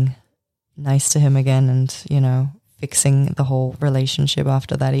being nice to him again and, you know, fixing the whole relationship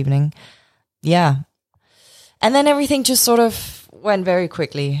after that evening. Yeah. And then everything just sort of went very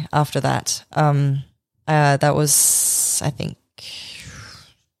quickly after that. That was, I think,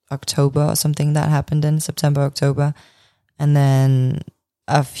 October or something that happened in September, October. And then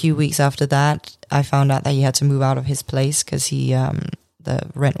a few weeks after that, I found out that he had to move out of his place because the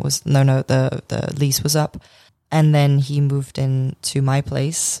lease was up. And then he moved into my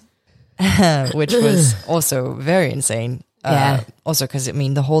place, which was also very insane. Also because, I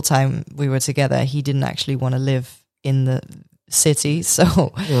mean, the whole time we were together, he didn't actually want to live in the city.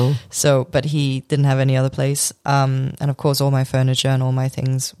 But he didn't have any other place. And of course, all my furniture and all my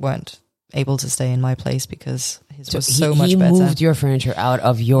things weren't able to stay in my place because his was so much better. He moved your furniture out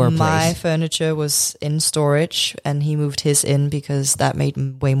of your place. My furniture was in storage and he moved his in because that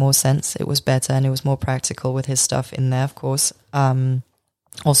made way more sense. It was better and it was more practical with his stuff in there, of course.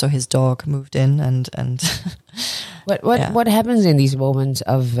 Also his dog moved in and what happens in these moments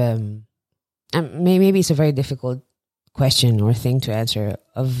of maybe it's a very difficult question or thing to answer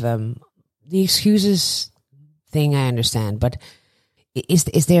of the excuses thing, I understand, but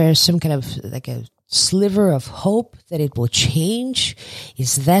is there some kind of like a sliver of hope that it will change?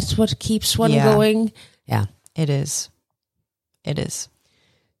 Is that what keeps one going? Yeah, it is. It is.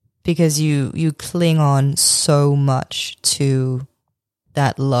 Because you cling on so much to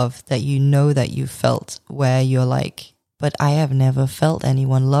that love that you know that you felt, where you're like, but I have never felt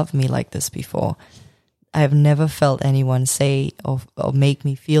anyone love me like this before. I have never felt anyone say or make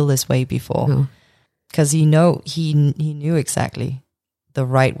me feel this way before. Because he knew exactly the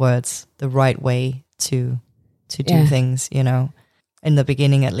right words, the right way to do things, you know, in the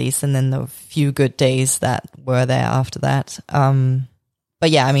beginning at least, and then the few good days that were there after that. But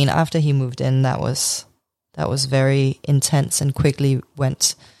yeah, I mean, after he moved in, that was very intense and quickly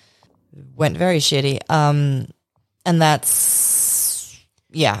went very shitty. And that's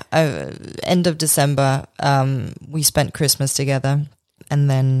end of December. We spent Christmas together, and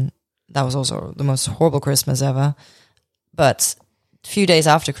then that was also the most horrible Christmas ever. But a few days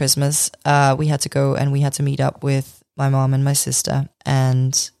after Christmas, we had to go and we had to meet up with my mom and my sister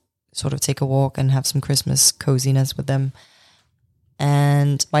and sort of take a walk and have some Christmas coziness with them.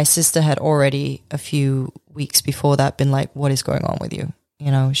 And my sister had already a few weeks before that been like, what is going on with you?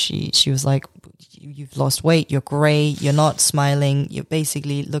 You know, she was like, you've lost weight, you're gray, you're not smiling, you're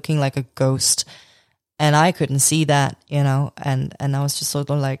basically looking like a ghost. And I couldn't see that, you know, and I was just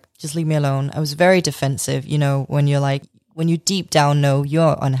sort of like, just leave me alone. I was very defensive, you know, when you deep down know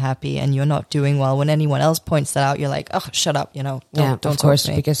you're unhappy and you're not doing well, when anyone else points that out, you're like, oh, shut up, you know, don't of course, talk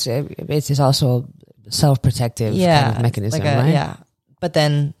to me. Because it is also self-protective kind of mechanism, right? Yeah. But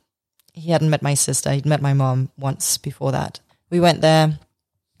then he hadn't met my sister. He'd met my mom once before that. We went there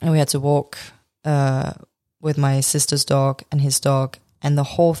and we had to walk with my sister's dog and his dog. And the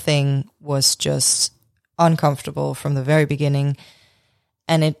whole thing was just uncomfortable from the very beginning.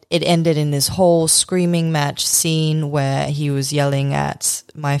 And it ended in this whole screaming match scene where he was yelling at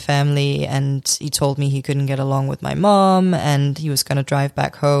my family, and he told me he couldn't get along with my mom, and he was going to drive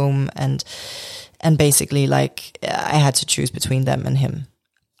back home, and basically like I had to choose between them and him.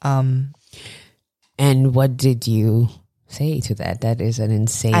 And what did you say to that? That is an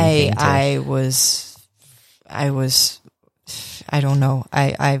insane thing. I don't know.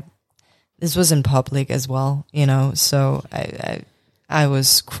 This was in public as well, you know, so I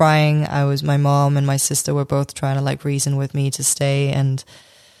was crying. My mom and my sister were both trying to like reason with me to stay, and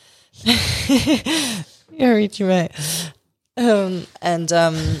you're right. And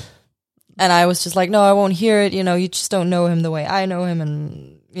I was just like, no, I won't hear it. You know, you just don't know him the way I know him,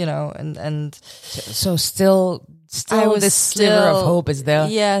 and you know, and so still this sliver of hope is there.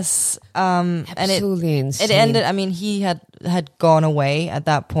 Yes, absolutely and insane. It ended. I mean, he had gone away at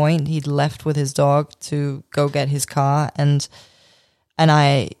that point. He'd left with his dog to go get his car, and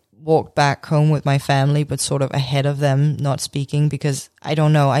I walked back home with my family, but sort of ahead of them, not speaking, because I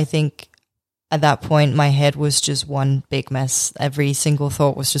don't know. I think at that point, my head was just one big mess. Every single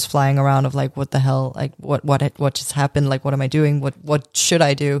thought was just flying around of like, what the hell? Like, what just happened? Like, what am I doing? What should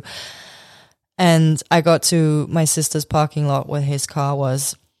I do? And I got to my sister's parking lot where his car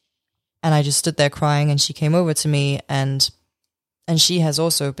was, and I just stood there crying, and she came over to me, and she has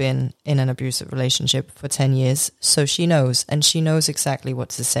also been in an abusive relationship for 10 years. So she knows, and she knows exactly what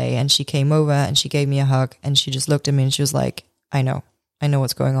to say. And she came over and she gave me a hug, and she just looked at me and she was like, I know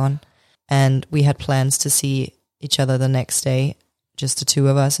what's going on. And we had plans to see each other the next day, just the two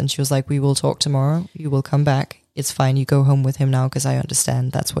of us. And she was like, we will talk tomorrow. You will come back. It's fine. You go home with him now, because I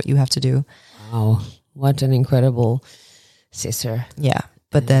understand that's what you have to do. Wow. What an incredible sister. Yeah.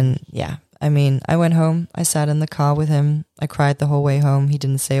 But then, yeah. I mean, I went home. I sat in the car with him. I cried the whole way home. He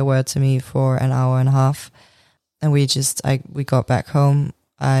didn't say a word to me for an hour and a half. And we got back home.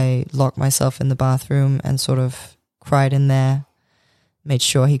 I locked myself in the bathroom and sort of cried in there. Made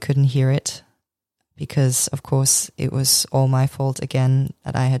sure he couldn't hear it, because, of course, it was all my fault again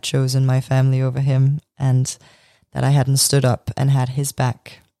that I had chosen my family over him, and that I hadn't stood up and had his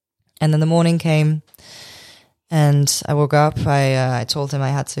back. And then the morning came, and I woke up. I told him I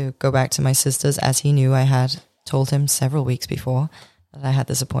had to go back to my sister's, as he knew. I had told him several weeks before that I had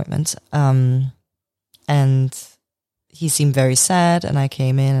this appointment. And he seemed very sad, and I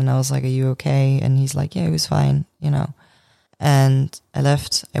came in and I was like, are you okay? And he's like, yeah, he was fine, you know. And I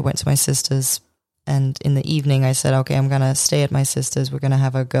left. I went to my sister's, and in the evening I said, okay, I'm going to stay at my sister's. We're going to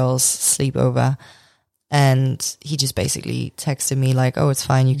have a girls' sleepover. And he just basically texted me like, oh, it's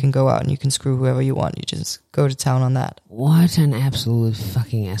fine. You can go out and you can screw whoever you want. You just go to town on that. What an absolute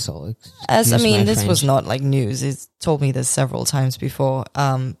fucking asshole. This was not like news. He's told me this several times before.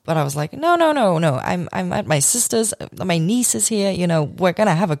 But I was like, no. I'm at my sister's. My niece is here. You know, we're going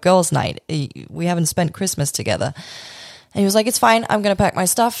to have a girls' night. We haven't spent Christmas together. And he was like, it's fine. I'm going to pack my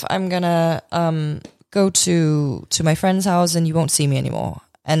stuff. I'm going to go to my friend's house, and you won't see me anymore.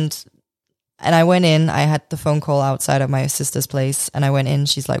 And I went in. I had the phone call outside of my sister's place, and I went in.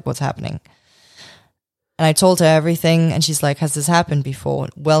 She's like, what's happening? And I told her everything, and she's like, has this happened before?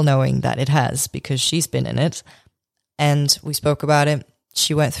 Well knowing that it has, because she's been in it. And we spoke about it.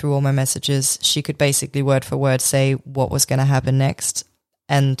 She went through all my messages. She could basically word for word say what was going to happen next.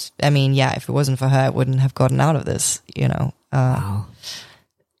 And I mean, yeah, if it wasn't for her, I wouldn't have gotten out of this, you know. Wow.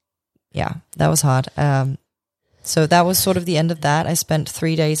 Yeah, that was hard. So that was sort of the end of that. I spent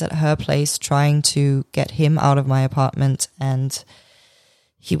 3 days at her place trying to get him out of my apartment, and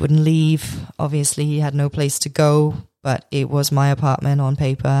he wouldn't leave. Obviously, he had no place to go, but it was my apartment on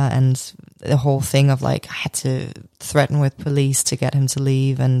paper, and the whole thing of like, I had to threaten with police to get him to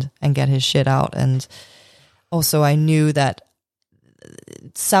leave and get his shit out. And also I knew that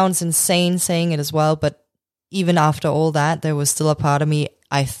it sounds insane saying it as well, but even after all that, there was still a part of me,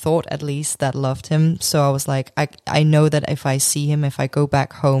 I thought at least, that loved him. So I was like, I know that if I see him, if I go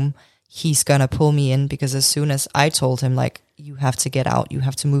back home, he's gonna pull me in, because as soon as I told him like, you have to get out, you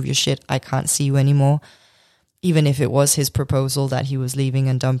have to move your shit, I can't see you anymore. Even if it was his proposal that he was leaving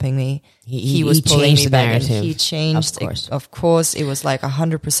and dumping me, he was pulling me back, and he changed. Of course, it was like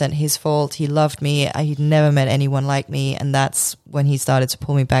 100% his fault. He loved me. He'd never met anyone like me. And that's when he started to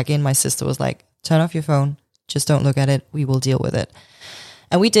pull me back in. My sister was like, turn off your phone. Just don't look at it. We will deal with it.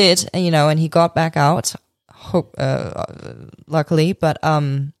 And we did, and, you know, and he got back out, luckily. But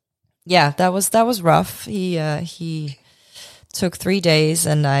yeah, that was rough. He took 3 days,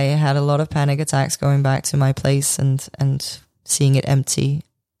 and I had a lot of panic attacks going back to my place and seeing it empty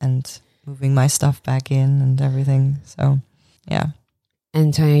and moving my stuff back in and everything. So, yeah.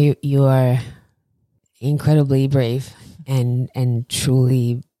 Antonia, you are incredibly brave and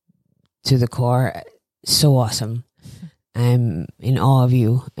truly to the core, so awesome. I'm in awe of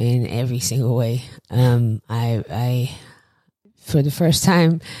you in every single way. I for the first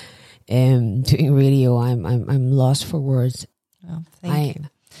time doing radio, I'm lost for words. Oh, thank you.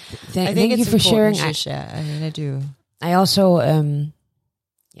 Thank you for sharing. I do. I also,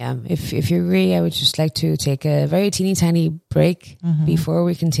 if you agree, I would just like to take a very teeny tiny break before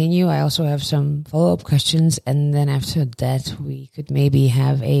we continue. I also have some follow-up questions, and then after that, we could maybe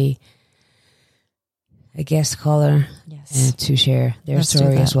have a guest caller to share their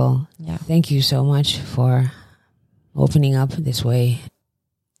story as well. Yeah. Thank you so much for opening up this way.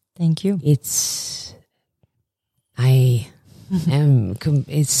 Thank you. It's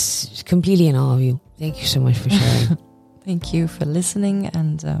completely in awe of you. Thank you so much for sharing. Thank you for listening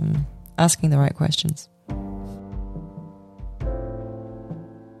and asking the right questions.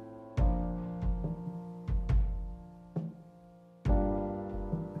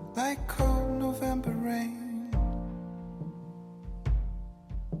 Like cold November rain,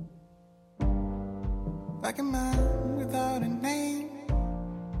 like a man without a name,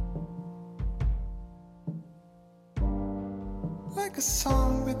 like a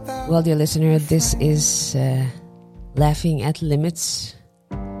song without. Well, dear listener, this is Laughing at Limits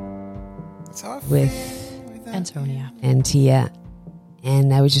with Antonia and Tia.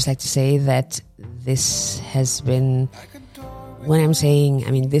 And I would just like to say that this has been, when I'm saying,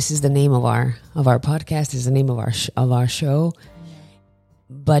 I mean, this is the name of our podcast, this is the name of our show.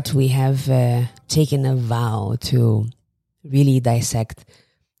 But we have taken a vow to really dissect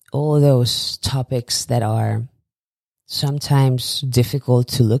all those topics that are sometimes difficult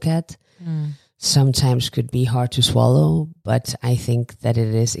to look at. Sometimes could be hard to swallow, but I think that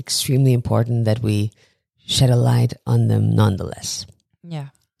it is extremely important that we shed a light on them nonetheless. Yeah.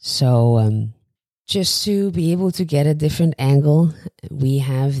 So just to be able to get a different angle, we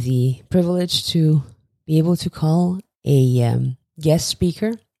have the privilege to be able to call a guest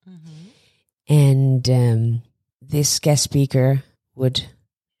speaker. And this guest speaker would,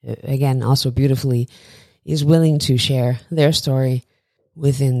 again, also beautifully, is willing to share their story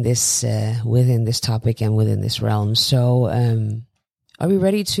within this topic and within this realm. So are we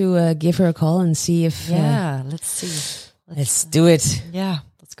ready to give her a call and see if let's see. Let's do it. Yeah,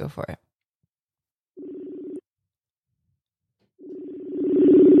 let's go for it.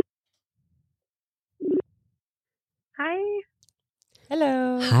 Hi.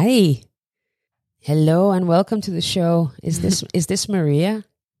 Hello. Hi. Hello and welcome to the show. Is this Maria?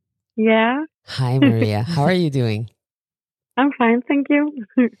 Yeah. Hi Maria. How are you doing? I'm fine, thank you.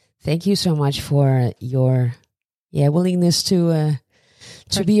 Thank you so much for your willingness to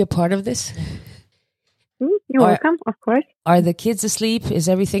be a part of this. You're welcome, of course. Are the kids asleep? Is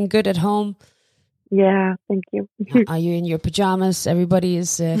everything good at home? Yeah, thank you. Are you in your pajamas? Everybody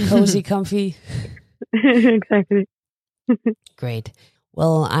is cozy, comfy? Exactly. Great.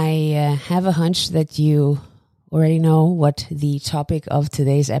 Well, I have a hunch that you already know what the topic of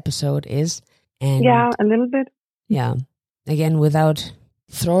today's episode is. And yeah, a little bit. Yeah. Again, without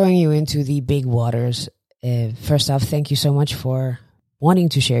throwing you into the big waters, first off, thank you so much for wanting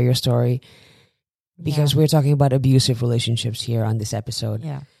to share your story, because we're talking about abusive relationships here on this episode.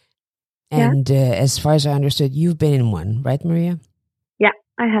 Yeah. And as far as I understood, you've been in one, right, Maria? Yeah,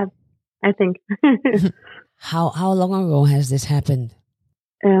 I have, I think. How long ago has this happened?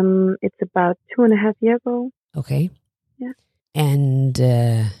 It's about 2.5 years ago. Okay. Yeah. And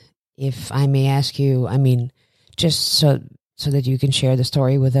if I may ask you, I mean, just so that you can share the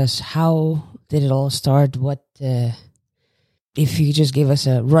story with us, how did it all start? What, if you could just give us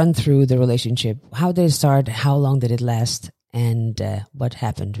a run through the relationship, how did it start? How long did it last? And what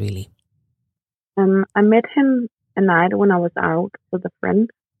happened really? I met him a night when I was out with a friend,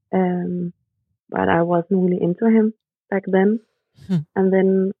 but I wasn't really into him back then. And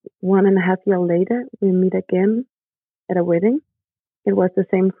then 1.5 years later, we meet again at a wedding. It was the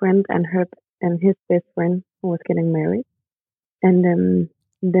same friend and his best friend who was getting married. And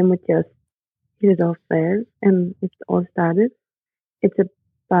then we just hit it off there, and it all started. It's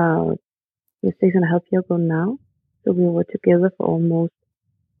about 6.5 years ago now. So we were together for almost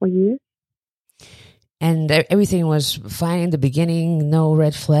 4 years. And everything was fine in the beginning, no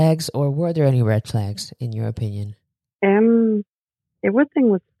red flags, or were there any red flags in your opinion? Everything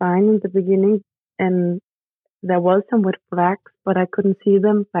was fine in the beginning, and there was some red flags, but I couldn't see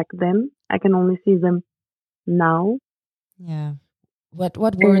them back then. I can only see them now. Yeah. What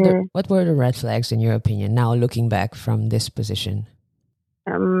were the red flags in your opinion? Now looking back from this position,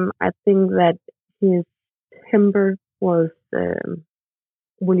 I think that his temper was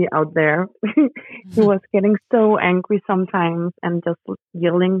really out there. He was getting so angry sometimes and just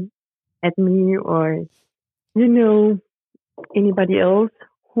yelling at me or, anybody else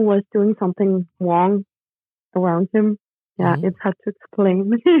who was doing something wrong around him. Yeah, it's hard to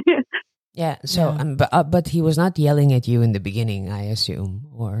explain. Yeah. So, but he was not yelling at you in the beginning, I assume,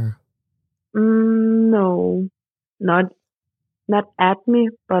 or No, not at me,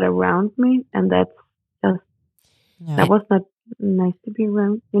 but around me, and that's just that was not nice to be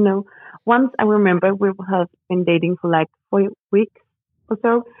around. Once I remember we have been dating for like 4 weeks or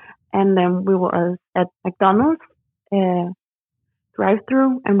so, and then we were at McDonald's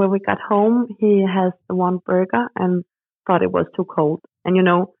drive-through, and when we got home, he has the one burger and thought it was too cold, and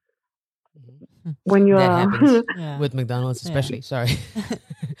when you're that happens with McDonald's, especially. Sorry.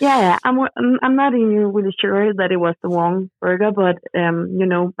 Yeah, I'm not even really sure that it was the wrong burger, but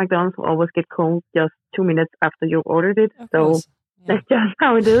McDonald's will always get cold just 2 minutes after you ordered it, so that's just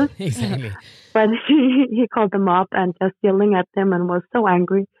how it is. Exactly. But he called them up and just yelling at them and was so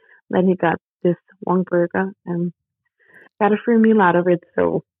angry that he got this one burger and got a free meal out of it.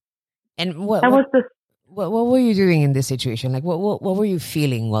 So, and what were you doing in this situation? Like, what were you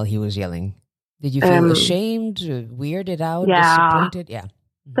feeling while he was yelling? Did you feel ashamed, weirded out, disappointed? Yeah.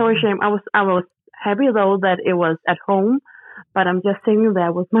 So ashamed. I was happy though that it was at home, but I'm just sitting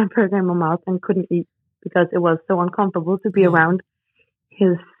there with my burger in my mouth and couldn't eat because it was so uncomfortable to be around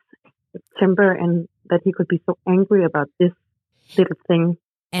his temper and that he could be so angry about this little thing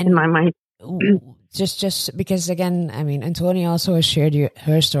in my mind. Just because, again, I mean, Antonia also has shared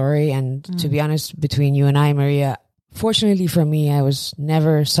her story, and to be honest, between you and I, Maria, fortunately for me, I was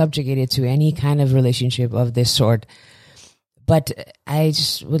never subjugated to any kind of relationship of this sort. But I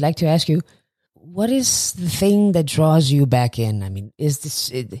just would like to ask you, what is the thing that draws you back in? I mean, is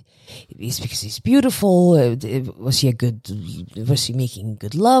because he's beautiful? Was he making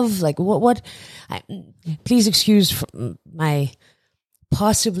good love? Like what? Please excuse my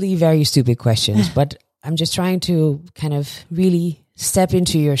possibly very stupid questions, but I'm just trying to kind of really step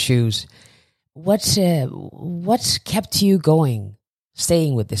into your shoes. What kept you going,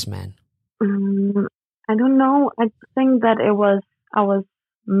 staying with this man? I don't know. I think that I was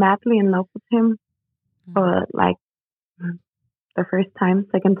madly in love with him for like the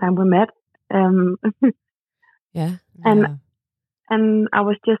second time we met. Yeah. And I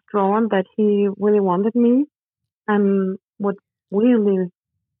was just drawn that he really wanted me and would really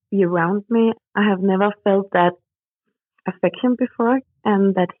be around me. I have never felt that affection before,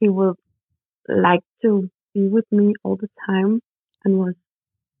 and that he would like to be with me all the time, and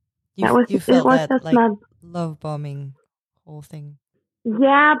you felt that just like not love bombing whole thing.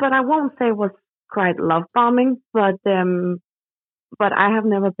 Yeah, but I won't say it was quite love bombing, but I have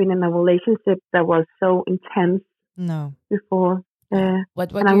never been in a relationship that was so intense. No. Before, and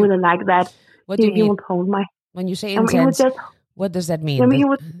I you, really like that. What do you mean? He would hold my. When you say intense, what does that mean? He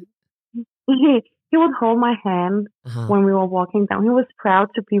would hold my hand when we were walking down. He was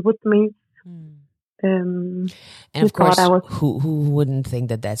proud to be with me. And of course, who wouldn't think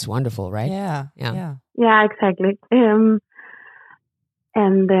that that's wonderful, right? Yeah, exactly.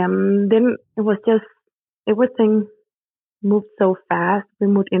 And then it was just everything moved so fast. We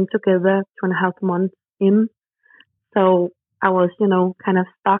moved in together 2.5 months in, so I was, kind of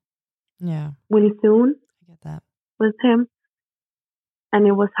stuck. Yeah, really soon. I get that with him, and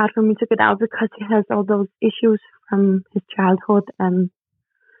it was hard for me to get out because he has all those issues from his childhood, and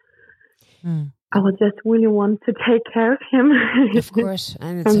I would just really want to take care of him. Of course,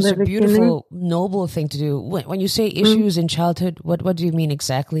 and it's such a beautiful, noble thing to do. When you say issues in childhood, what do you mean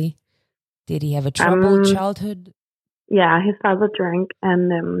exactly? Did he have a troubled childhood? Yeah, his father drank,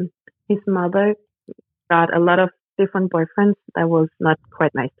 and his mother got a lot of different boyfriends that was not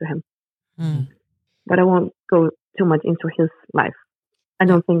quite nice to him. But I won't go too much into his life. I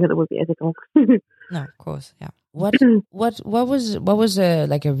don't think that it would be ethical. No, of course, yeah. What was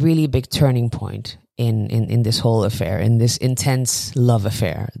like a really big turning point in this whole affair, in this intense love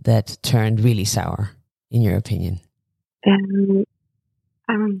affair that turned really sour, in your opinion? I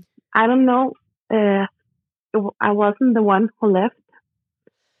don't know. I wasn't the one who left,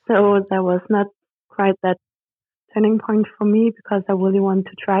 so there was not quite that turning point for me because I really wanted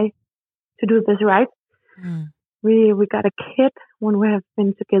to try to do this right. We got a kid when we have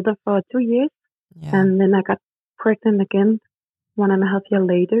been together for 2 years, and then I got pregnant again 1.5 years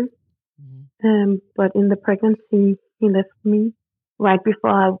later. But in the pregnancy, he left me right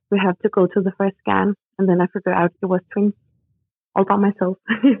before we have to go to the first scan, and then I figured out it was twins all by myself.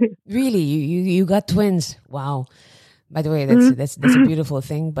 Really, you got twins? Wow, By the way, that's a beautiful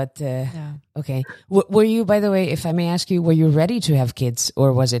thing. But okay, were you? By the way, if I may ask you, were you ready to have kids,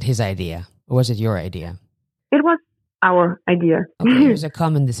 or was it his idea, or was it your idea? It was our idea. Okay, it was a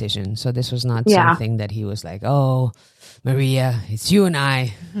common decision. So this was not something that he was like, "Oh, Maria, it's you and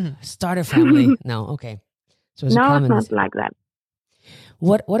I, start a family." No, okay. So it was a common it's not like that.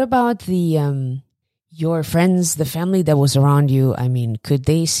 What about the your friends, the family that was around you? I mean, could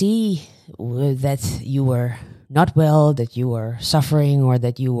they see that you were not well, that you were suffering, or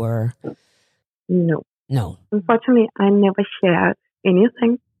that you were... No. Unfortunately, I never shared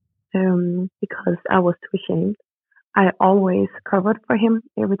anything because I was too ashamed. I always covered for him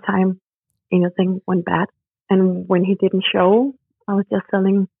every time anything went bad. And when he didn't show, I was just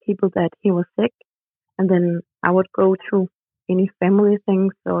telling people that he was sick. And then I would go to any family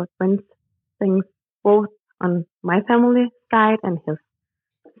things or friends things, both on my family side and his.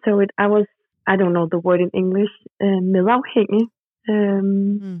 So I don't know the word in English, medafhængig.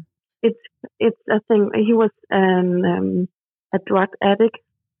 It's a thing. He was a drug addict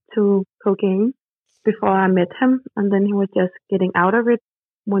to cocaine before I met him, and then he was just getting out of it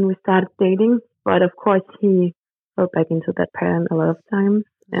when we started dating. But of course, he fell back into that pattern a lot of times.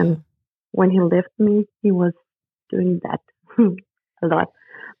 And when he left me, he was doing that a lot.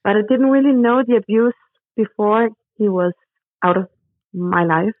 But I didn't really know the abuse before he was out of my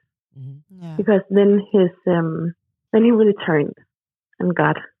life. Because then then he really turned and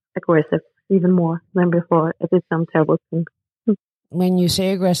got aggressive even more than before. I did some terrible things. When you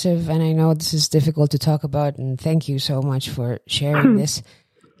say aggressive, and I know this is difficult to talk about, and thank you so much for sharing this,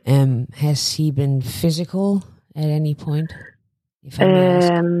 has he been physical at any point? If I may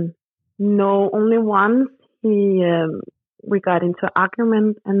ask? No, only once. We got into an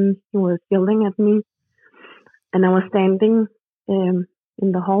argument and he was yelling at me, and I was standing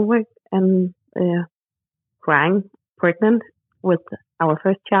in the hallway and crying, pregnant with our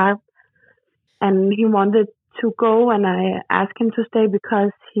first child, and he wanted to go, and I asked him to stay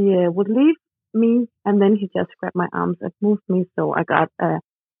because he would leave me, and then he just grabbed my arms and moved me, so I got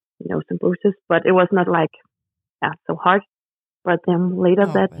some bruises, but it was not like so hard. But then later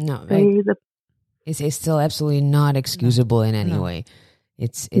day, it's still absolutely not excusable in any way.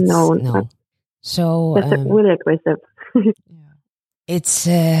 It's no. So that's really aggressive. It's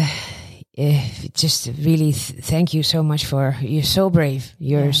just really thank you so much you're so brave.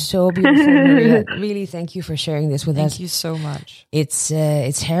 You're so beautiful, Maria. Really, thank you for sharing this with us. Thank you so much. It's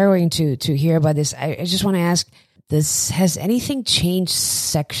harrowing to hear about this. I just want to ask, has anything changed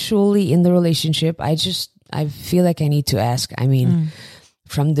sexually in the relationship? I feel like I need to ask. I mean,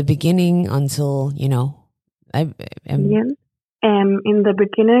 from the beginning until, in the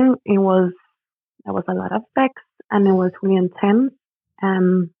beginning, there was a lot of sex, and it was really intense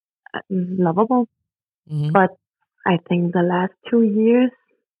and lovable. But I think the last 2 years,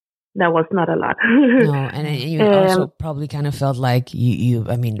 that was not a lot. No, and you also probably kind of felt like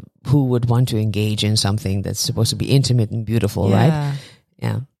I mean, who would want to engage in something that's supposed to be intimate and beautiful, right?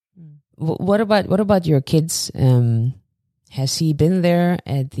 Yeah. What about your kids? Has he been there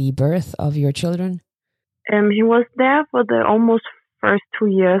at the birth of your children? He was there for the almost first 2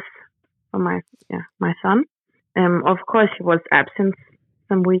 years for my son. Of course, he was absent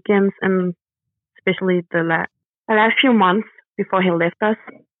some weekends, and especially the last few months before he left us.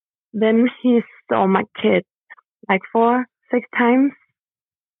 Then he saw my kid like 4-6 times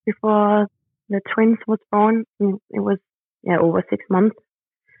before the twins was born. It was over 6 months.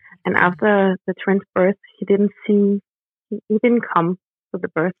 And after the twins' birth, he didn't come to the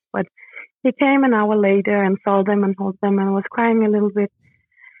birth, but he came an hour later and saw them and held them and was crying a little bit,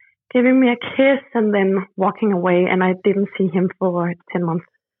 giving me a kiss and then walking away. And I didn't see him for 10 months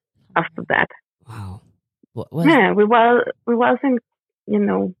after that. Wow. We wasn't,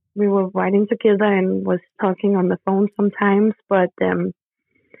 we were riding together and was talking on the phone sometimes, but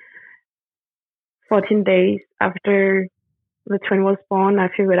 14 days after the twin was born, I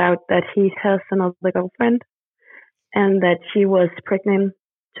figured out that he has another girlfriend and that she was pregnant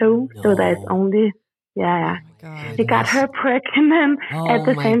too. No. So there's only, he got her pregnant at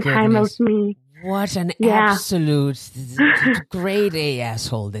the same time as me. What an absolute grade A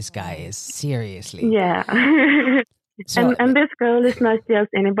asshole this guy is. Seriously. Yeah. And this girl is not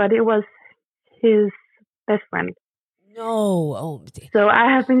just anybody. It was his best friend. No. Oh. So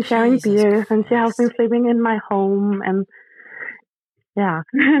I have been sharing beers and she has been sleeping in my home and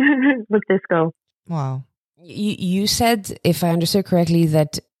with this girl. Wow. You said, if I understood correctly,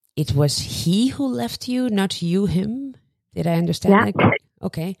 that it was he who left you, not you him. Did I understand that?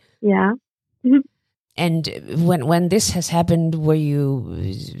 Okay. Yeah. And when this has happened, were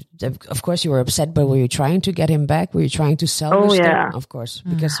you, of course you were upset, but were you trying to get him back? Were you trying to sell your story? Yeah. Of course,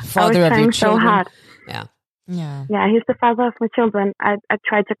 because father of your children. So hard. Yeah. Yeah, he's the father of my children. I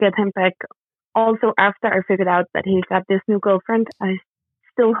tried to get him back. Also, after I figured out that he got this new girlfriend, I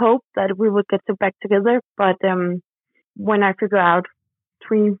still hope that we would get back together. But when I figured out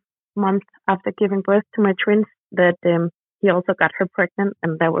 3 months after giving birth to my twins that he also got her pregnant,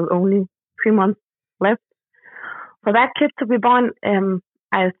 and there was only 3 months left for that kid to be born,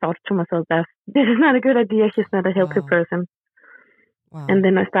 I thought to myself that this is not a good idea. She's not a healthy person. Wow. And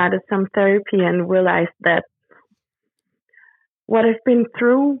then I started some therapy and realized that what I've been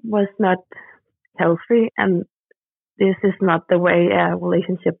through was not healthy, and this is not the way a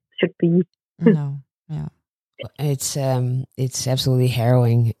relationship should be. No, yeah. It's absolutely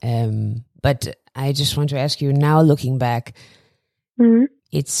harrowing. But I just want to ask you now, looking back,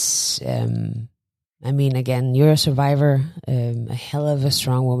 it's, I mean, again, you're a survivor, a hell of a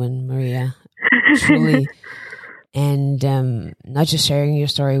strong woman, Maria, truly. And not just sharing your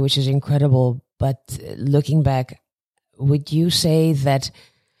story, which is incredible, but looking back, would you say that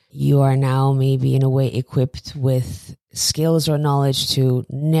you are now maybe in a way equipped with skills or knowledge to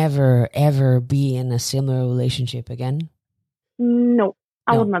never, ever be in a similar relationship again? No,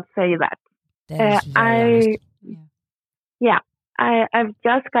 I would not say that. That is very honest. I've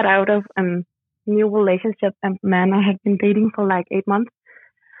just got out of a new relationship, a man I had been dating for like 8 months.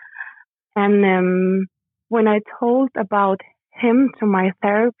 And when I told about him to my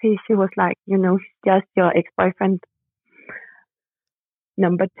therapy, she was like, he's just your ex-boyfriend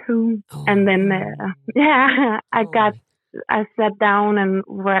number 2. Oh. And then, I sat down and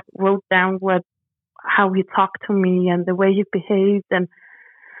wrote down how he talked to me and the way he behaved and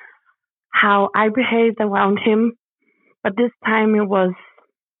how I behaved around him. But this time it was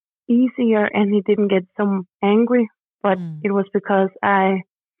easier and he didn't get so angry. But it was because I,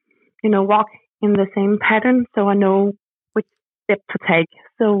 walk in the same pattern, so I know which step to take.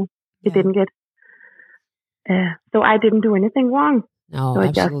 So he didn't get, so I didn't do anything wrong. No, so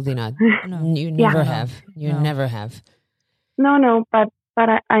absolutely not. No. You never have. You never have. No, but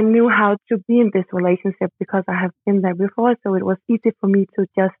I knew how to be in this relationship because I have been there before. So it was easy for me to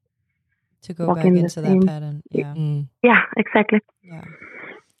just go back into that pattern. Yeah. Yeah, exactly. Yeah.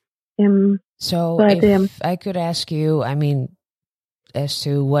 So if I could ask you, I mean, as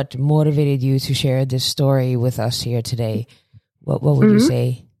to what motivated you to share this story with us here today, what would you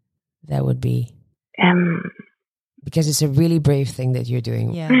say that would be? Because it's a really brave thing that you're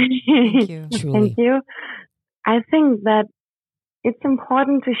doing. Yeah, thank you. Truly. Thank you. I think that it's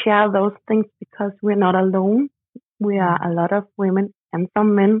important to share those things because we're not alone. We are a lot of women and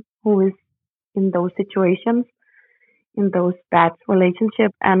some men who is in those situations, in those bad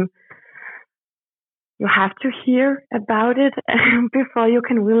relationships, and you have to hear about it before you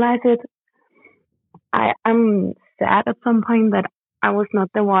can realize it. I'm sad at some point that I was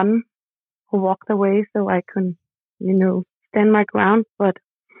not the one who walked away so I could, stand my ground, but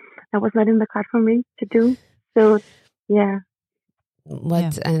that was not in the card for me to do. So, yeah.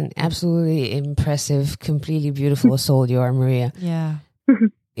 What an absolutely impressive, completely beautiful soul you are, Maria. Yeah.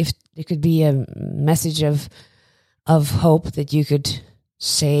 If there could be a message of hope that you could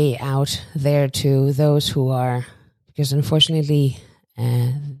say out there to those who are, because unfortunately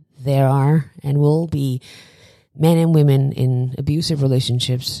there are and will be men and women in abusive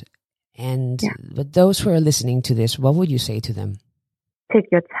relationships, but those who are listening to this, what would you say to them? Take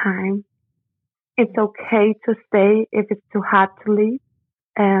your time. It's okay to stay if it's too hard to leave,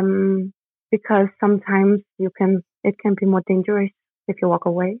 because sometimes it can be more dangerous if you walk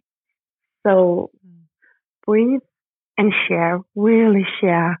away. So breathe and really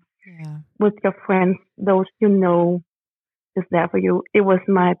share with your friends, those is there for you. It was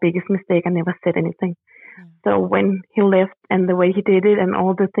my biggest mistake. I never said anything. So when he left and the way he did it and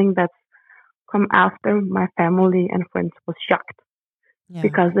all the things that's come after, my family and friends was shocked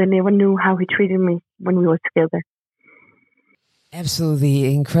because they never knew how he treated me when we were together.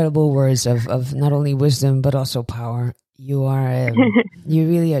 Absolutely incredible words of not only wisdom but also power. You are, you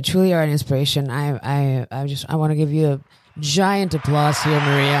really are, truly are an inspiration. I want to give you a giant applause here,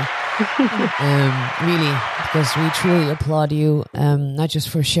 Maria. Really, because we truly applaud you, not just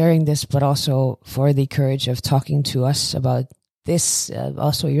for sharing this, but also for the courage of talking to us about this,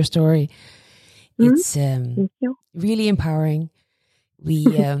 also your story. It's really empowering. We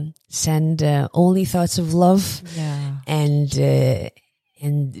send only thoughts of love and healing.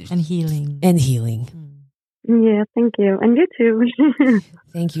 And healing. Yeah, thank you. And you too.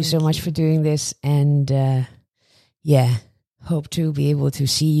 Thank you so much for doing this. And hope to be able to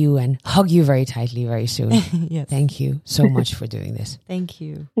see you and hug you very tightly very soon. Yes. Thank you so much for doing this. Thank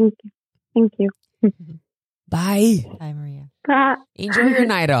you. Thank you. Bye. Bye, Maria. Bye. Enjoy your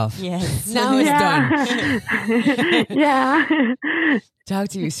night off. Yes. Now it's done. Yeah. Talk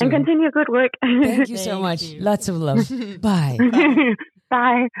to you soon. And continue good work. Thank you so Thank much. you. Lots of love. Bye.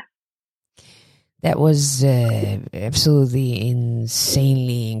 Bye. That was absolutely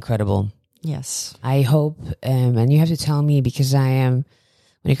insanely incredible. Yes. I hope, and you have to tell me because I am,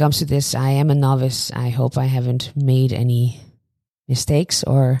 when it comes to this, I am a novice. I hope I haven't made any mistakes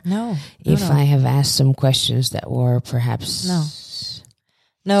or if I have asked some questions that were perhaps...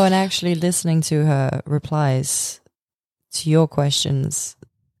 No, and actually listening to her replies to your questions,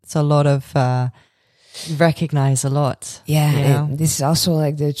 it's a lot of... you recognize a lot. Yeah, you know? this is also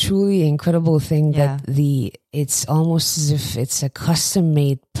like the truly incredible thing that it's almost as if it's a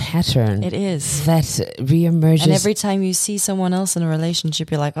custom-made pattern. It is. That reemerges. And every time you see someone else in a relationship,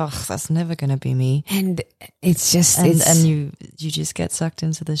 you're like, oh, that's never going to be me. And it's just... And you just get sucked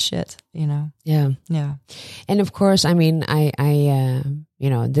into this shit, you know? Yeah. Yeah. And of course, I mean, I you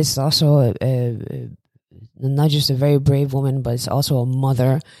know, this is also not just a very brave woman, but it's also a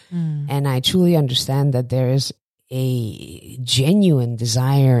mother. And I truly understand that there is a genuine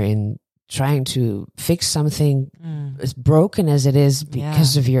desire in trying to fix something as broken as it is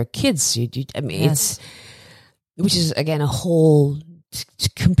because of your kids. I mean, it's, which is again, a whole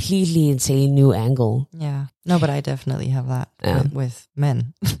completely insane new angle. Yeah. No, but I definitely have that with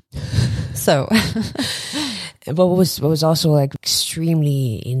men. So... But what was also like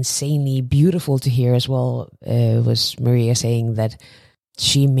extremely insanely beautiful to hear as well was Maria saying that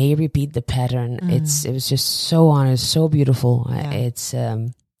she may repeat the pattern. It was just so honest, so beautiful. It's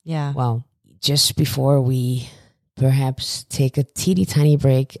well, just before we perhaps take a teeny tiny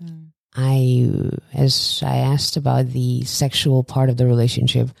break, as I asked about the sexual part of the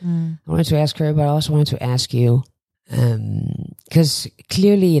relationship, I wanted to ask her, but I also wanted to ask you because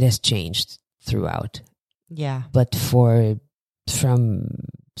clearly it has changed throughout. Yeah. But from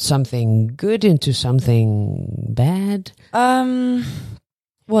something good into something bad?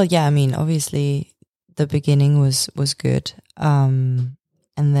 Well, yeah, I mean, obviously the beginning was good. And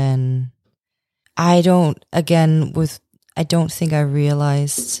then I don't think I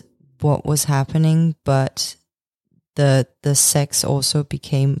realized what was happening, but the sex also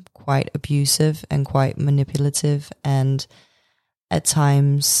became quite abusive and quite manipulative, and at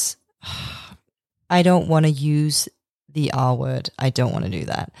times I don't want to use the R word. I don't want to do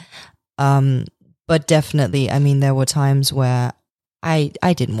that. But definitely, I mean, there were times where I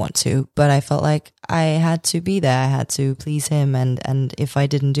didn't want to, but I felt like I had to be there. I had to please him. And if I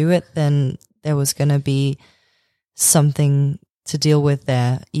didn't do it, then there was going to be something to deal with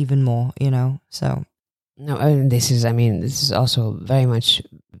there even more, you know? So. No, this is also very much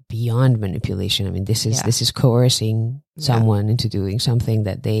beyond manipulation. I mean, this is coercing someone into doing something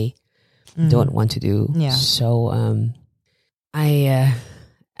that they don't want to do. Yeah. So I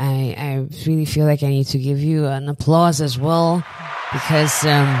really feel like I need to give you an applause as well, because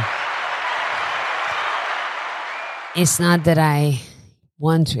it's not that I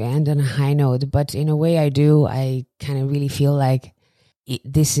want to end on a high note, but in a way I do. I kind of really feel like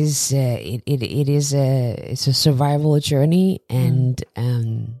it's a survival journey, and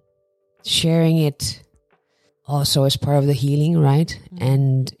sharing it also as part of the healing, right?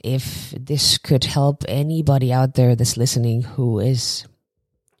 And if this could help anybody out there that's listening who is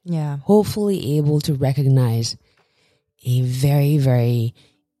hopefully able to recognize a very, very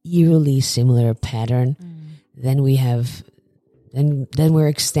eerily similar pattern, then we're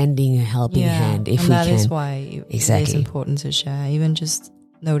extending a helping hand if we can. That is why it is important to share, even just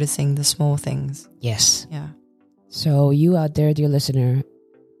noticing the small things. Yes. Yeah. So you out there, dear listener,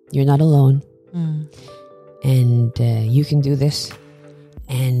 you're not alone. And you can do this.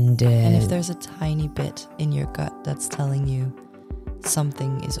 And if there's a tiny bit in your gut that's telling you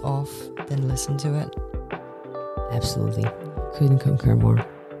something is off, then listen to it. Absolutely. Couldn't concur more.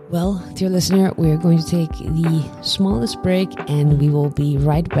 Well, dear listener, we are going to take the smallest break, and we will be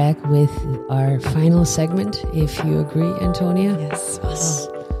right back with our final segment, if you agree, Antonia. Yes.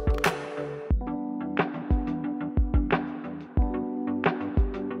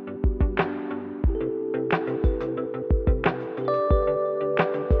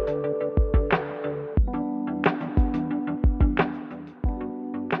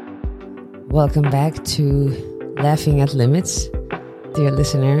 Welcome back to Laughing at Limits. Dear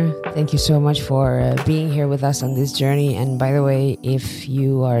listener, thank you so much for being here with us on this journey. And by the way, if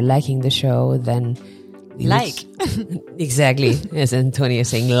you are liking the show, then like. Exactly. As Antonia is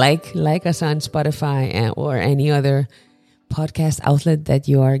saying, like us on Spotify or any other podcast outlet that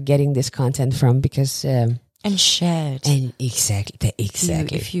you are getting this content from, because and shared. And exactly.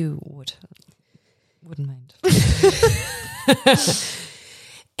 If you wouldn't mind.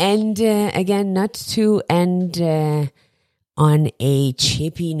 And again, not to end on a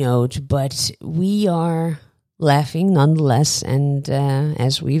chippy note, but we are laughing nonetheless. And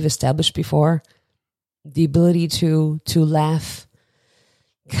as we've established before, the ability to laugh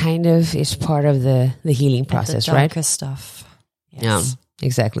kind of is part of the healing process, and the darker right? Stuff. Yes. Yeah,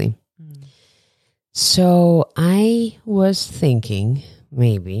 exactly. So I was thinking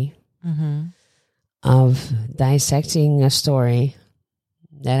maybe of dissecting a story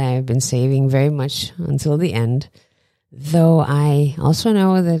that I've been saving very much until the end. Though I also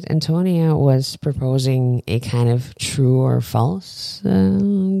know that Antonia was proposing a kind of true or false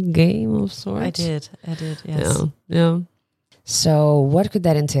game of sorts. I did, yes. Yeah. So what could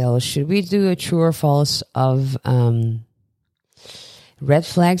that entail? Should we do a true or false of red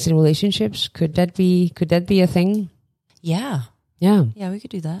flags in relationships? Could that be a thing? Yeah. Yeah. Yeah, we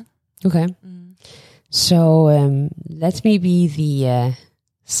could do that. Okay. So let me be the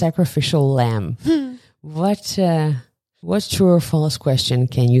sacrificial lamb. What true or false question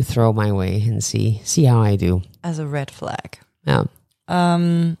can you throw my way and see how I do? As a red flag. Yeah.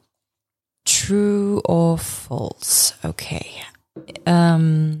 True or false? Okay.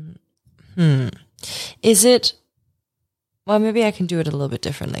 Is it, well, maybe I can do it a little bit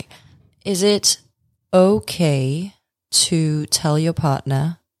differently. Is it okay to tell your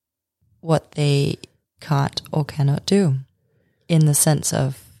partner what they can't or cannot do? In the sense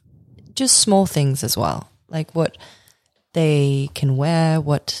of just small things as well. Like what they can wear,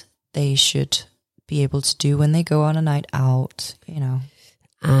 what they should be able to do when they go on a night out, you know.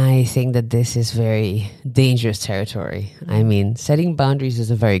 I think that this is very dangerous territory. I mean, setting boundaries is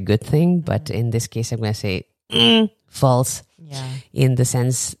a very good thing, but in this case, I'm going to say false. Yeah. In the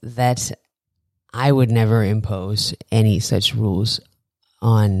sense that I would never impose any such rules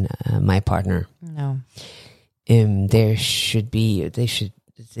on my partner. No. They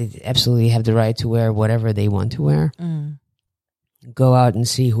absolutely have the right to wear whatever they want to wear. Go out and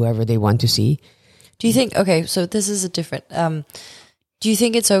see whoever they want to see. Do you think, okay, so this is a different, do you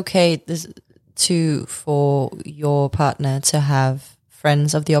think it's okay for your partner to have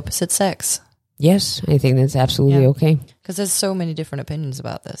friends of the opposite sex? Yes, I think that's absolutely okay. Because there's so many different opinions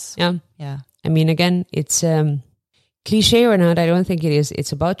about this. Yeah. Yeah. I mean, again, it's cliche or not, I don't think it is.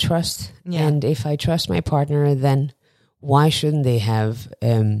 It's about trust. Yeah. And if I trust my partner, then why shouldn't they have,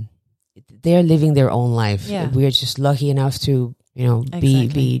 they're living their own life. Yeah. We're just lucky enough to,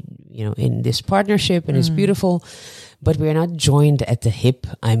 be in this partnership, and it's beautiful, but we're not joined at the hip.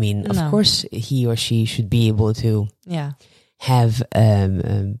 I mean, of course, he or she should be able to have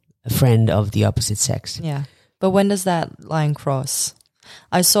a friend of the opposite sex. Yeah. But when does that line cross?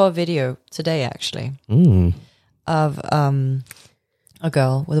 I saw a video today, actually, of a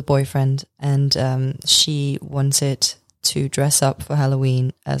girl with a boyfriend, and she wanted to dress up for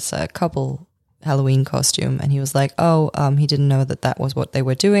Halloween as a couple Halloween costume, and he was like, he didn't know that was what they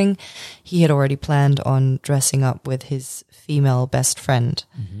were doing. He had already planned on dressing up with his female best friend.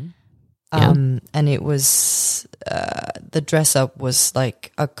 And it was the dress up was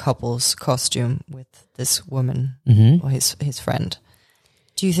like a couple's costume with this woman or his friend.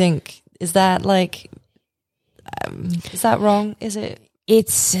 Do you think, is that wrong? Is it?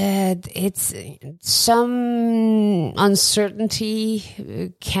 It's some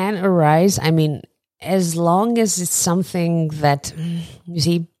uncertainty can arise. I mean, as long as it's something that you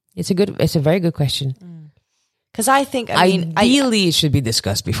see, it's a very good question. Because I think, ideally, it should be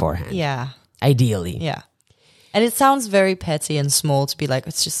discussed beforehand. Yeah, ideally, yeah. And it sounds very petty and small to be like,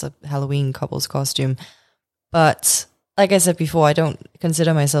 it's just a Halloween couple's costume, but like I said before, I don't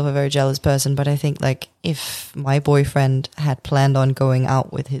consider myself a very jealous person, but I think like if my boyfriend had planned on going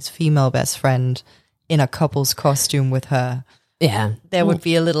out with his female best friend in a couple's costume with her, there would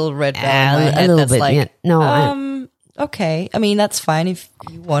be a little red bell in my head that's like, okay. I mean, that's fine if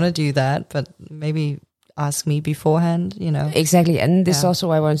you want to do that, but maybe ask me beforehand, Exactly. And this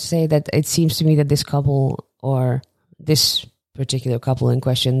also, I want to say that it seems to me that this couple or this particular couple in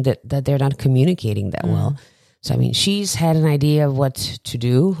question, that they're not communicating that well. So, I mean, she's had an idea of what to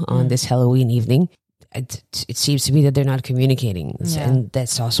do on this Halloween evening. It seems to me that they're not communicating. Yeah. And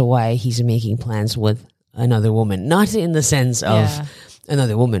that's also why he's making plans with another woman. Not in the sense of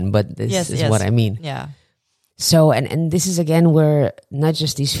another woman, but this is what I mean. Yeah. So, and this is again where not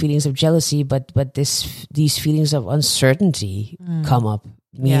just these feelings of jealousy, but these feelings of uncertainty come up.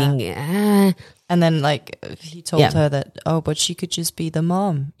 Meaning, and then like he told her that, but she could just be the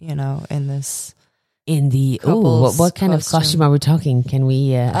mom, in this. In the what kind of costume are we talking? Can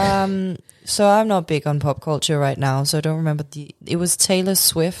we? So I'm not big on pop culture right now, so I don't remember it was Taylor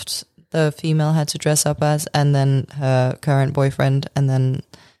Swift. The female had to dress up as, and then her current boyfriend, and then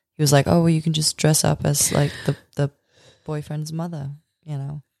he was like, "Oh, well, you can just dress up as like the boyfriend's mother, you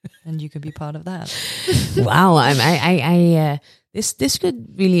know, and you could be part of that." Wow, this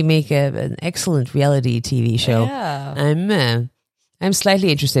could really make an excellent reality TV show. Yeah. I'm slightly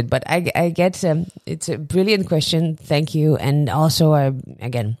interested, but I get it's a brilliant question. Thank you, and also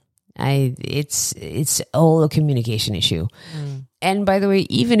it's all a communication issue. And by the way,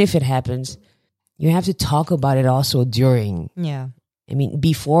 even if it happens, you have to talk about it also during. Yeah. I mean,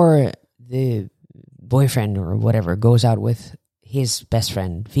 before the boyfriend or whatever goes out with his best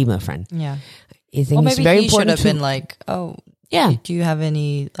friend, female friend. Yeah. I think it's very important. He should have been like, "Oh, yeah. Do you have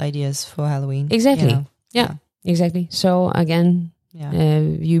any ideas for Halloween?" Exactly. You know? Yeah. Exactly. So again. Yeah.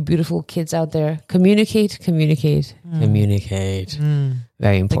 You beautiful kids out there, communicate. Very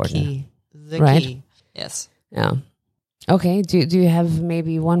important. The right? key. Yes. Yeah. Okay. Do you have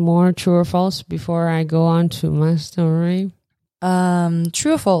maybe one more true or false before I go on to my story?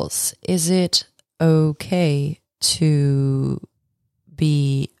 True or false? Is it okay to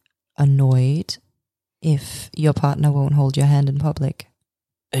be annoyed if your partner won't hold your hand in public?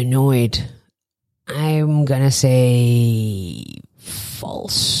 Annoyed. I'm gonna say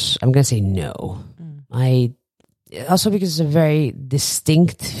false. I'm gonna say no. I also, because it's a very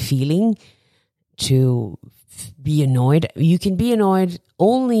distinct feeling to be annoyed. You can be annoyed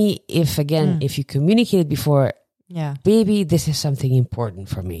only if, again, if you communicated before. Yeah, baby, this is something important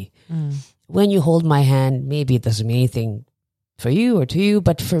for me. When you hold my hand, maybe it doesn't mean anything for you or to you,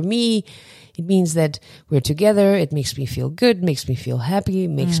 but for me, it means that we're together. It makes me feel good, makes me feel happy,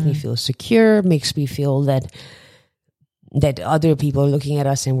 makes me feel secure, makes me feel that other people are looking at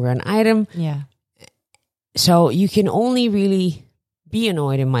us and we're an item. Yeah. So you can only really be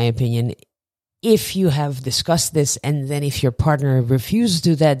annoyed, in my opinion, if you have discussed this, and then if your partner refuses to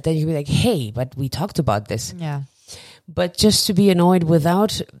do that, then you'll be like, "Hey, but we talked about this." Yeah. But just to be annoyed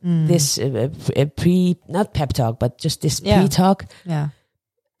without this not pep talk, but just this pre-talk. Yeah.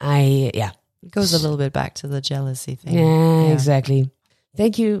 It goes a little bit back to the jealousy thing. Yeah, exactly.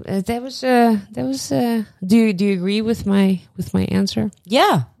 Thank you. That was. Do you agree with my answer?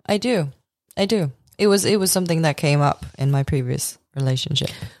 Yeah, I do. It was something that came up in my previous relationship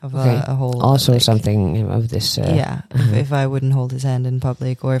of a whole. Also, something of this. If I wouldn't hold his hand in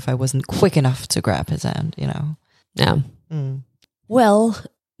public, or if I wasn't quick enough to grab his hand, you know. Yeah. Well,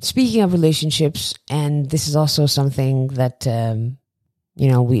 speaking of relationships, and this is also something that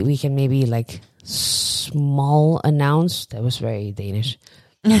we can maybe like small announce. That was very Danish.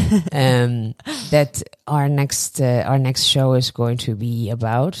 That our next show is going to be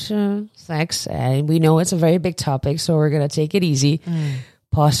about sex, and we know it's a very big topic, so we're gonna take it easy.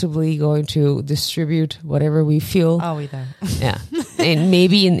 Possibly going to distribute whatever we feel. Are we there? Yeah, and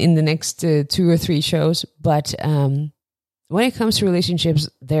maybe in the next 2 or 3 shows. But when it comes to relationships,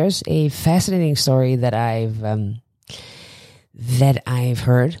 there's a fascinating story that I've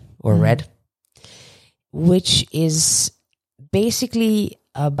heard or read, which is basically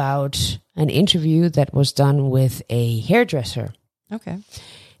about an interview that was done with a hairdresser. Okay.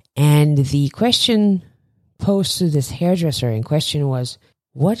 And the question posed to this hairdresser in question was,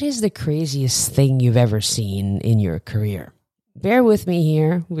 "What is the craziest thing you've ever seen in your career?" Bear with me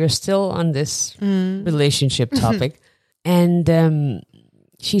here. We're still on this relationship topic. And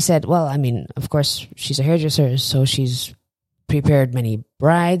she said, well, I mean, of course, she's a hairdresser, so she's prepared many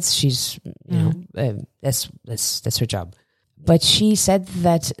brides. She's, that's her job. But she said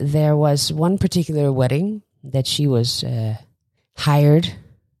that there was one particular wedding that she was hired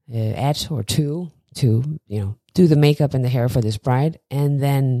at or to do the makeup and the hair for this bride. And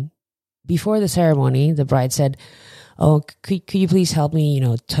then before the ceremony, the bride said, "Oh, could you please help me,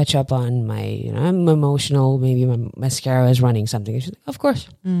 touch up on my, I'm emotional, maybe my mascara is running something." And she's like, "Of course."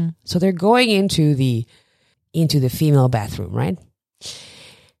 So they're going into the female bathroom, right?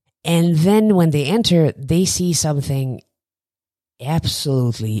 And then when they enter, they see something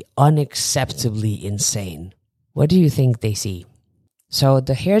absolutely unacceptably insane. What do you think they see? So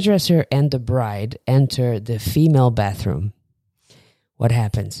the hairdresser and the bride enter the female bathroom. What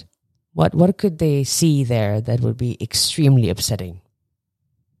happens? What could they see there that would be extremely upsetting?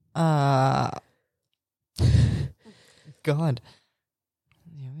 God.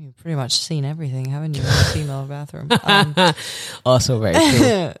 You've pretty much seen everything, haven't you, in the female bathroom? Also very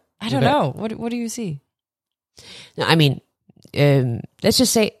true. I don't know. What do you see? No, I mean, let's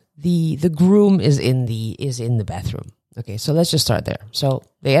just say the groom is in the bathroom. Okay, so let's just start there. So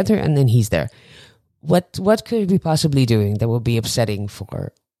they enter and then he's there. what could we possibly doing that would be upsetting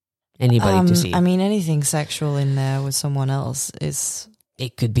for anybody to see? I mean, anything sexual in there with someone else is...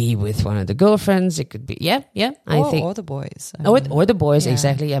 It could be with one of the girlfriends. It could be, I think, or the boys. Or the boys,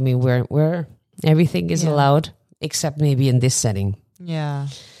 exactly. I mean, where everything is allowed, except maybe in this setting. Yeah.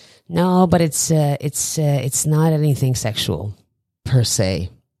 No, but it's not anything sexual per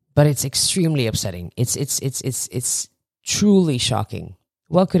se, but it's extremely upsetting. It's truly shocking.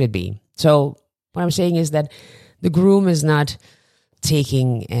 What could it be? So what I'm saying is that the groom is not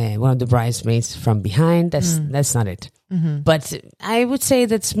taking one of the bridesmaids from behind. That's not it. Mm-hmm. But I would say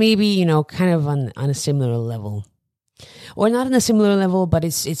that's maybe, kind of on a similar level, or not on a similar level, but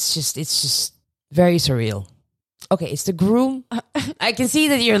it's just very surreal. Okay, it's the groom. I can see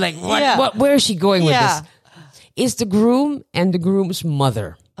that you're like, what? Yeah. Where is she going with this? It's the groom and the groom's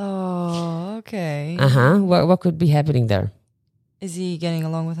mother. Oh, okay. What could be happening there? Is he getting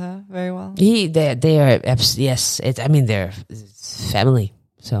along with her very well? They are yes. They're family.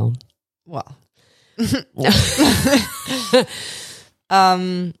 So well.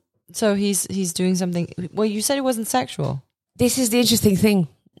 So he's doing something. Well, you said it wasn't sexual. This is the interesting thing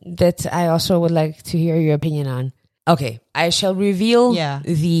that I also would like to hear your opinion on. Okay, I shall reveal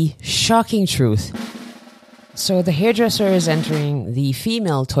the shocking truth. So the hairdresser is entering the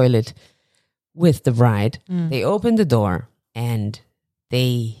female toilet with the bride. They open the door and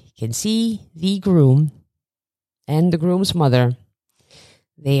they can see the groom and the groom's mother.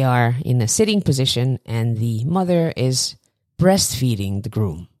 They are in a sitting position and the mother is breastfeeding the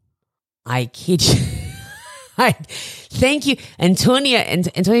groom. I kid you. Thank you. Antonia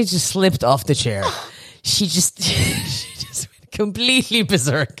just slipped off the chair. She just went completely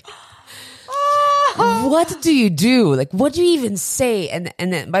berserk. What do you do? Like, what do you even say? And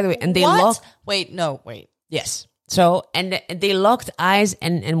then, by the way, and they locked. Wait. Yes. So, and they locked eyes,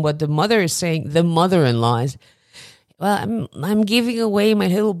 and what the mother is saying, the mother-in-law is, well, I'm giving away my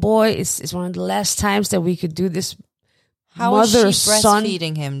little boy. It's one of the last times that we could do this. How is she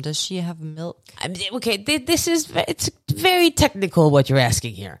breastfeeding him? Does she have milk? Okay, it's very technical what you're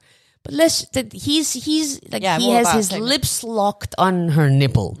asking here. But he's like, he has his lips locked on her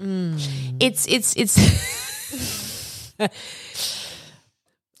nipple. It's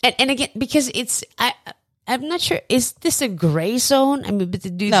and again, because I'm not sure, is this a gray zone? I mean, but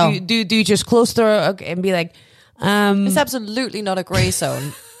do you just close the door and be like, it's absolutely not a gray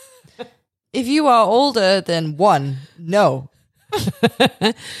zone. If you are older than 1, no.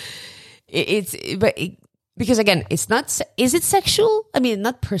 Because again, it's not. Is it sexual? I mean,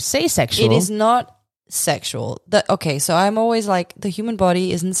 not per se sexual. It is not sexual. So I'm always like, the human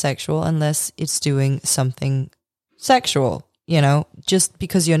body isn't sexual unless it's doing something sexual. Just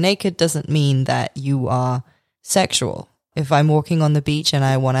because you're naked doesn't mean that you are sexual. If I'm walking on the beach and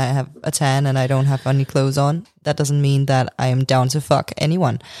I want to have a tan and I don't have any clothes on, that doesn't mean that I am down to fuck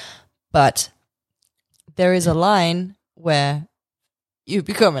anyone. But there is a line where you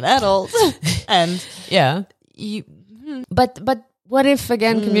become an adult and you. But what if,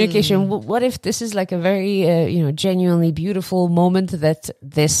 again, communication? What if this is like a very genuinely beautiful moment that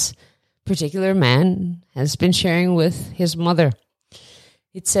this particular man has been sharing with his mother?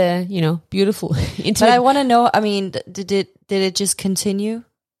 It's beautiful. But I want to know. I mean, did it just continue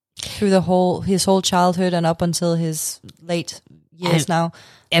through his whole childhood and up until his late years now?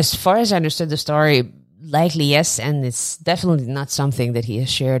 As far as I understood the story, likely yes, and it's definitely not something that he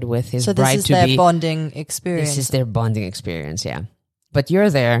has shared with his bride-to-be. So this is their bonding experience. This is their bonding experience, yeah. But you're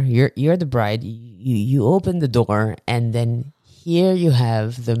there, you're the bride, you open the door, and then here you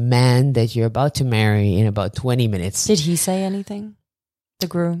have the man that you're about to marry in about 20 minutes. Did he say anything? The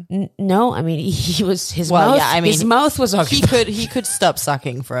groom? No, I mean, his mouth. Yeah, I mean, his mouth was occupied. He could stop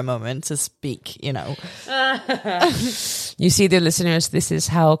sucking for a moment to speak. You see, dear listeners, this is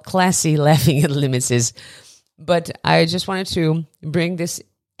how classy Laughing at Limits is. But I just wanted to bring this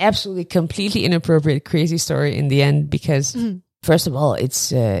absolutely completely inappropriate, crazy story in the end because, first of all, it's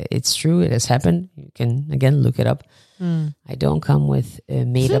true. It has happened. You can again look it up. I don't come with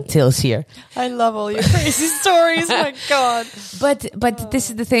made up tales here. I love all your crazy stories. My God. But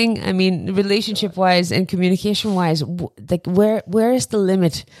this is the thing. I mean, relationship wise and communication wise, like where is the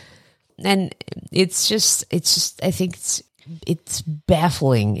limit? And it's just. I think it's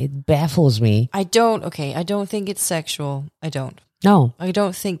baffling. It baffles me. I don't think it's sexual. I don't. No. I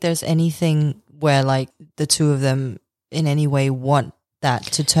don't think there's anything where like the two of them in any way want that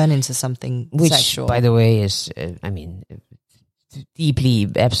to turn into something which, sexual. By the way, is deeply,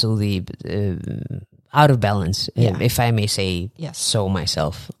 absolutely out of balance, if I may say so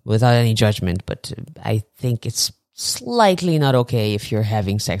myself, without any judgment. But I think it's slightly not okay if you're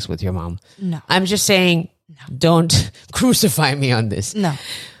having sex with your mom. No. I'm just saying, don't crucify me on this. No,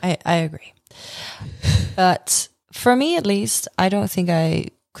 I agree. But for me, at least, I don't think I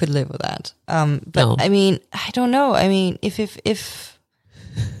could live with that. But No. I mean, I don't know. I mean, if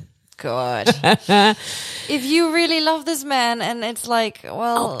God, if you really love this man and it's like,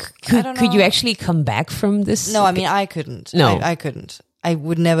 well, I don't know. Could you actually come back from this? No, I mean, I couldn't. No. I couldn't. I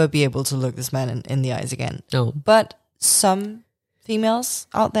would never be able to look this man in the eyes again. No. But some females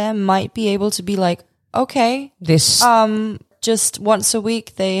out there might be able to be like, okay, This just once a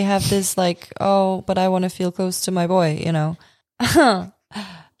week they have this like, oh, but I want to feel close to my boy, you know.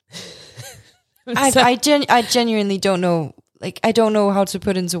 I genuinely don't know. Like, I don't know how to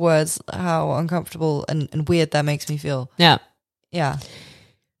put into words how uncomfortable and weird that makes me feel. Yeah. Yeah.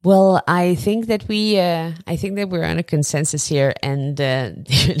 Well, I think that we're on a consensus here, and dear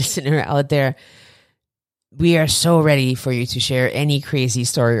listener out there, we are so ready for you to share any crazy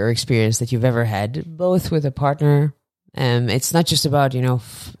story or experience that you've ever had, both with a partner. It's not just about, you know,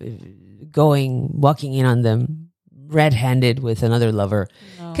 walking in on them red-handed with another lover,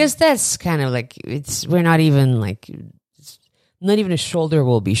 because that's kind of like we're not even like. Not even a shoulder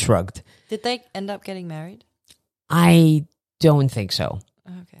will be shrugged. Did they end up getting married? I don't think so.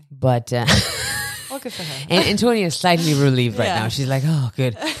 Okay. But Well, good for her. and Antonia is slightly relieved right now. She's like, oh,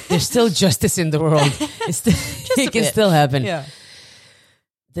 good. There's still justice in the world. It can still happen. Yeah.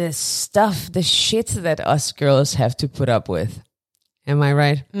 The shit that us girls have to put up with. Am I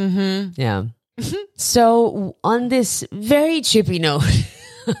right? Mm-hmm. Yeah. So on this very chippy note.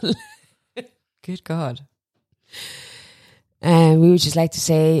 Good God. And we would just like to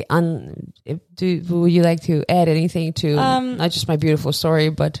say, would you like to add anything to not just my beautiful story,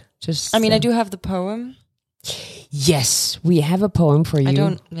 but just... I mean, I do have the poem. Yes, we have a poem for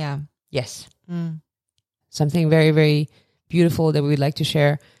you. Yes. Something very, very beautiful that we would like to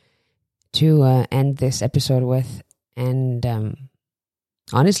share to end this episode with. And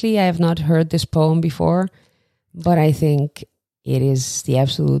honestly, I have not heard this poem before, but I think it is the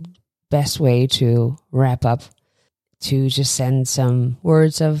absolute best way to wrap up, to just send some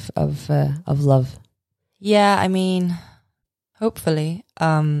words of love. Yeah, I mean, hopefully.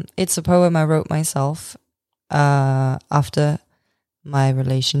 It's a poem I wrote myself after my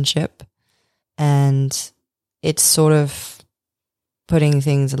relationship, and it's sort of putting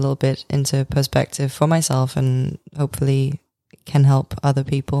things a little bit into perspective for myself, and hopefully it can help other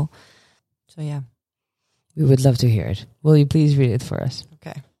people. So yeah. We would love to hear it. Will you please read it for us?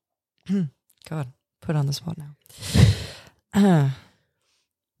 Okay. God, put on the spot now.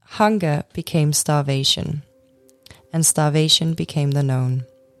 Hunger became starvation, and starvation became the known,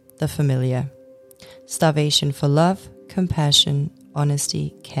 the familiar. Starvation for love, compassion,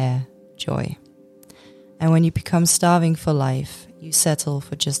 honesty, care, joy. And when you become starving for life, you settle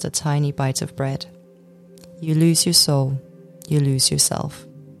for just a tiny bite of bread. You lose your soul, you lose yourself.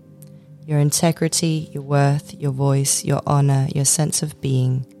 Your integrity, your worth, your voice, your honor, your sense of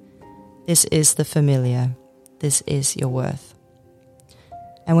being. This is the familiar. This is your worth.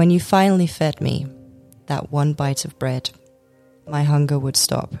 And when you finally fed me that one bite of bread, my hunger would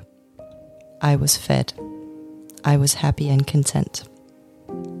stop. I was fed. I was happy and content.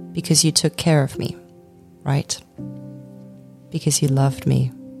 Because you took care of me, right? Because you loved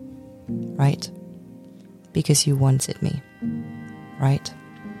me, right? Because you wanted me, right?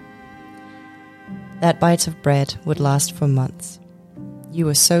 That bite of bread would last for months. You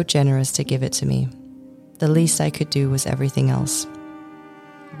were so generous to give it to me. The least I could do was everything else.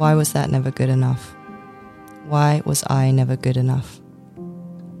 Why was that never good enough? Why was I never good enough?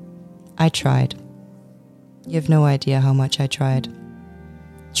 I tried. You have no idea how much I tried.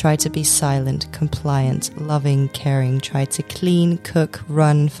 Tried to be silent, compliant, loving, caring. Tried to clean, cook,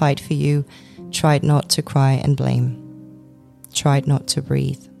 run, fight for you. Tried not to cry and blame. Tried not to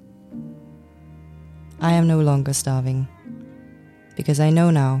breathe. I am no longer starving, because I know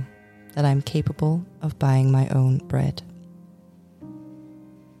now that I'm capable of buying my own bread.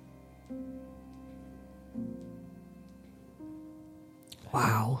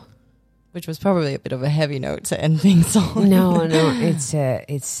 Wow. Which was probably a bit of a heavy note to end things on. No,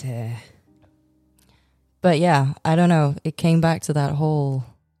 it's But yeah, I don't know. It came back to that whole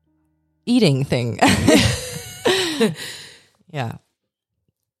eating thing. Yeah.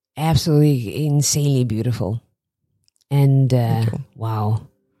 absolutely insanely beautiful. And wow.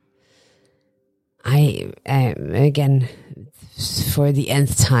 I again, for the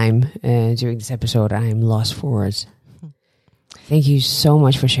nth time during this episode, I am lost for words. Thank you so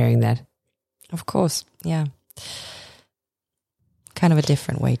much for sharing that. Of course, yeah. Kind of a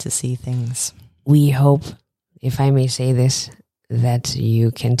different way to see things. We hope if I may say this, that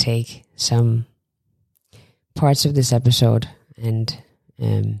you can take some parts of this episode and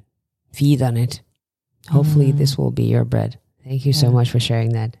feed on it. Hopefully this will be your bread. Thank you so much for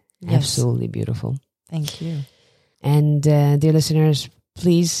sharing that. Yes. Absolutely beautiful. Thank you. And dear listeners,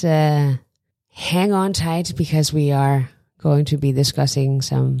 please hang on tight, because we are going to be discussing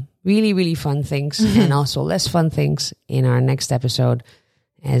some really, really fun things and also less fun things in our next episode,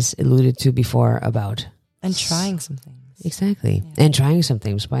 as alluded to before, about... And trying some things. Exactly. Yeah. And trying some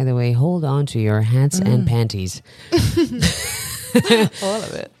things. By the way, hold on to your hats and panties. All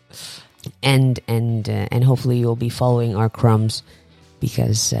of it. And hopefully you'll be following our crumbs,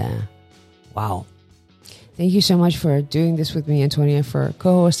 because wow. Thank you so much for doing this with me, Antonia, for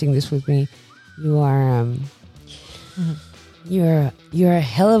co-hosting this with me. You are you're a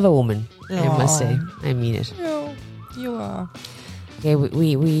hell of a woman. Aww. I must say. I mean it. No, you are. Okay,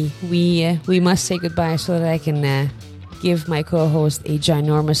 we must say goodbye so that I can give my co-host a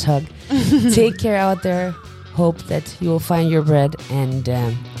ginormous hug. Take care out there. Hope that you will find your bread, and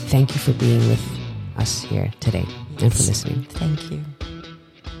thank you for being with us here today and for listening. Thank you.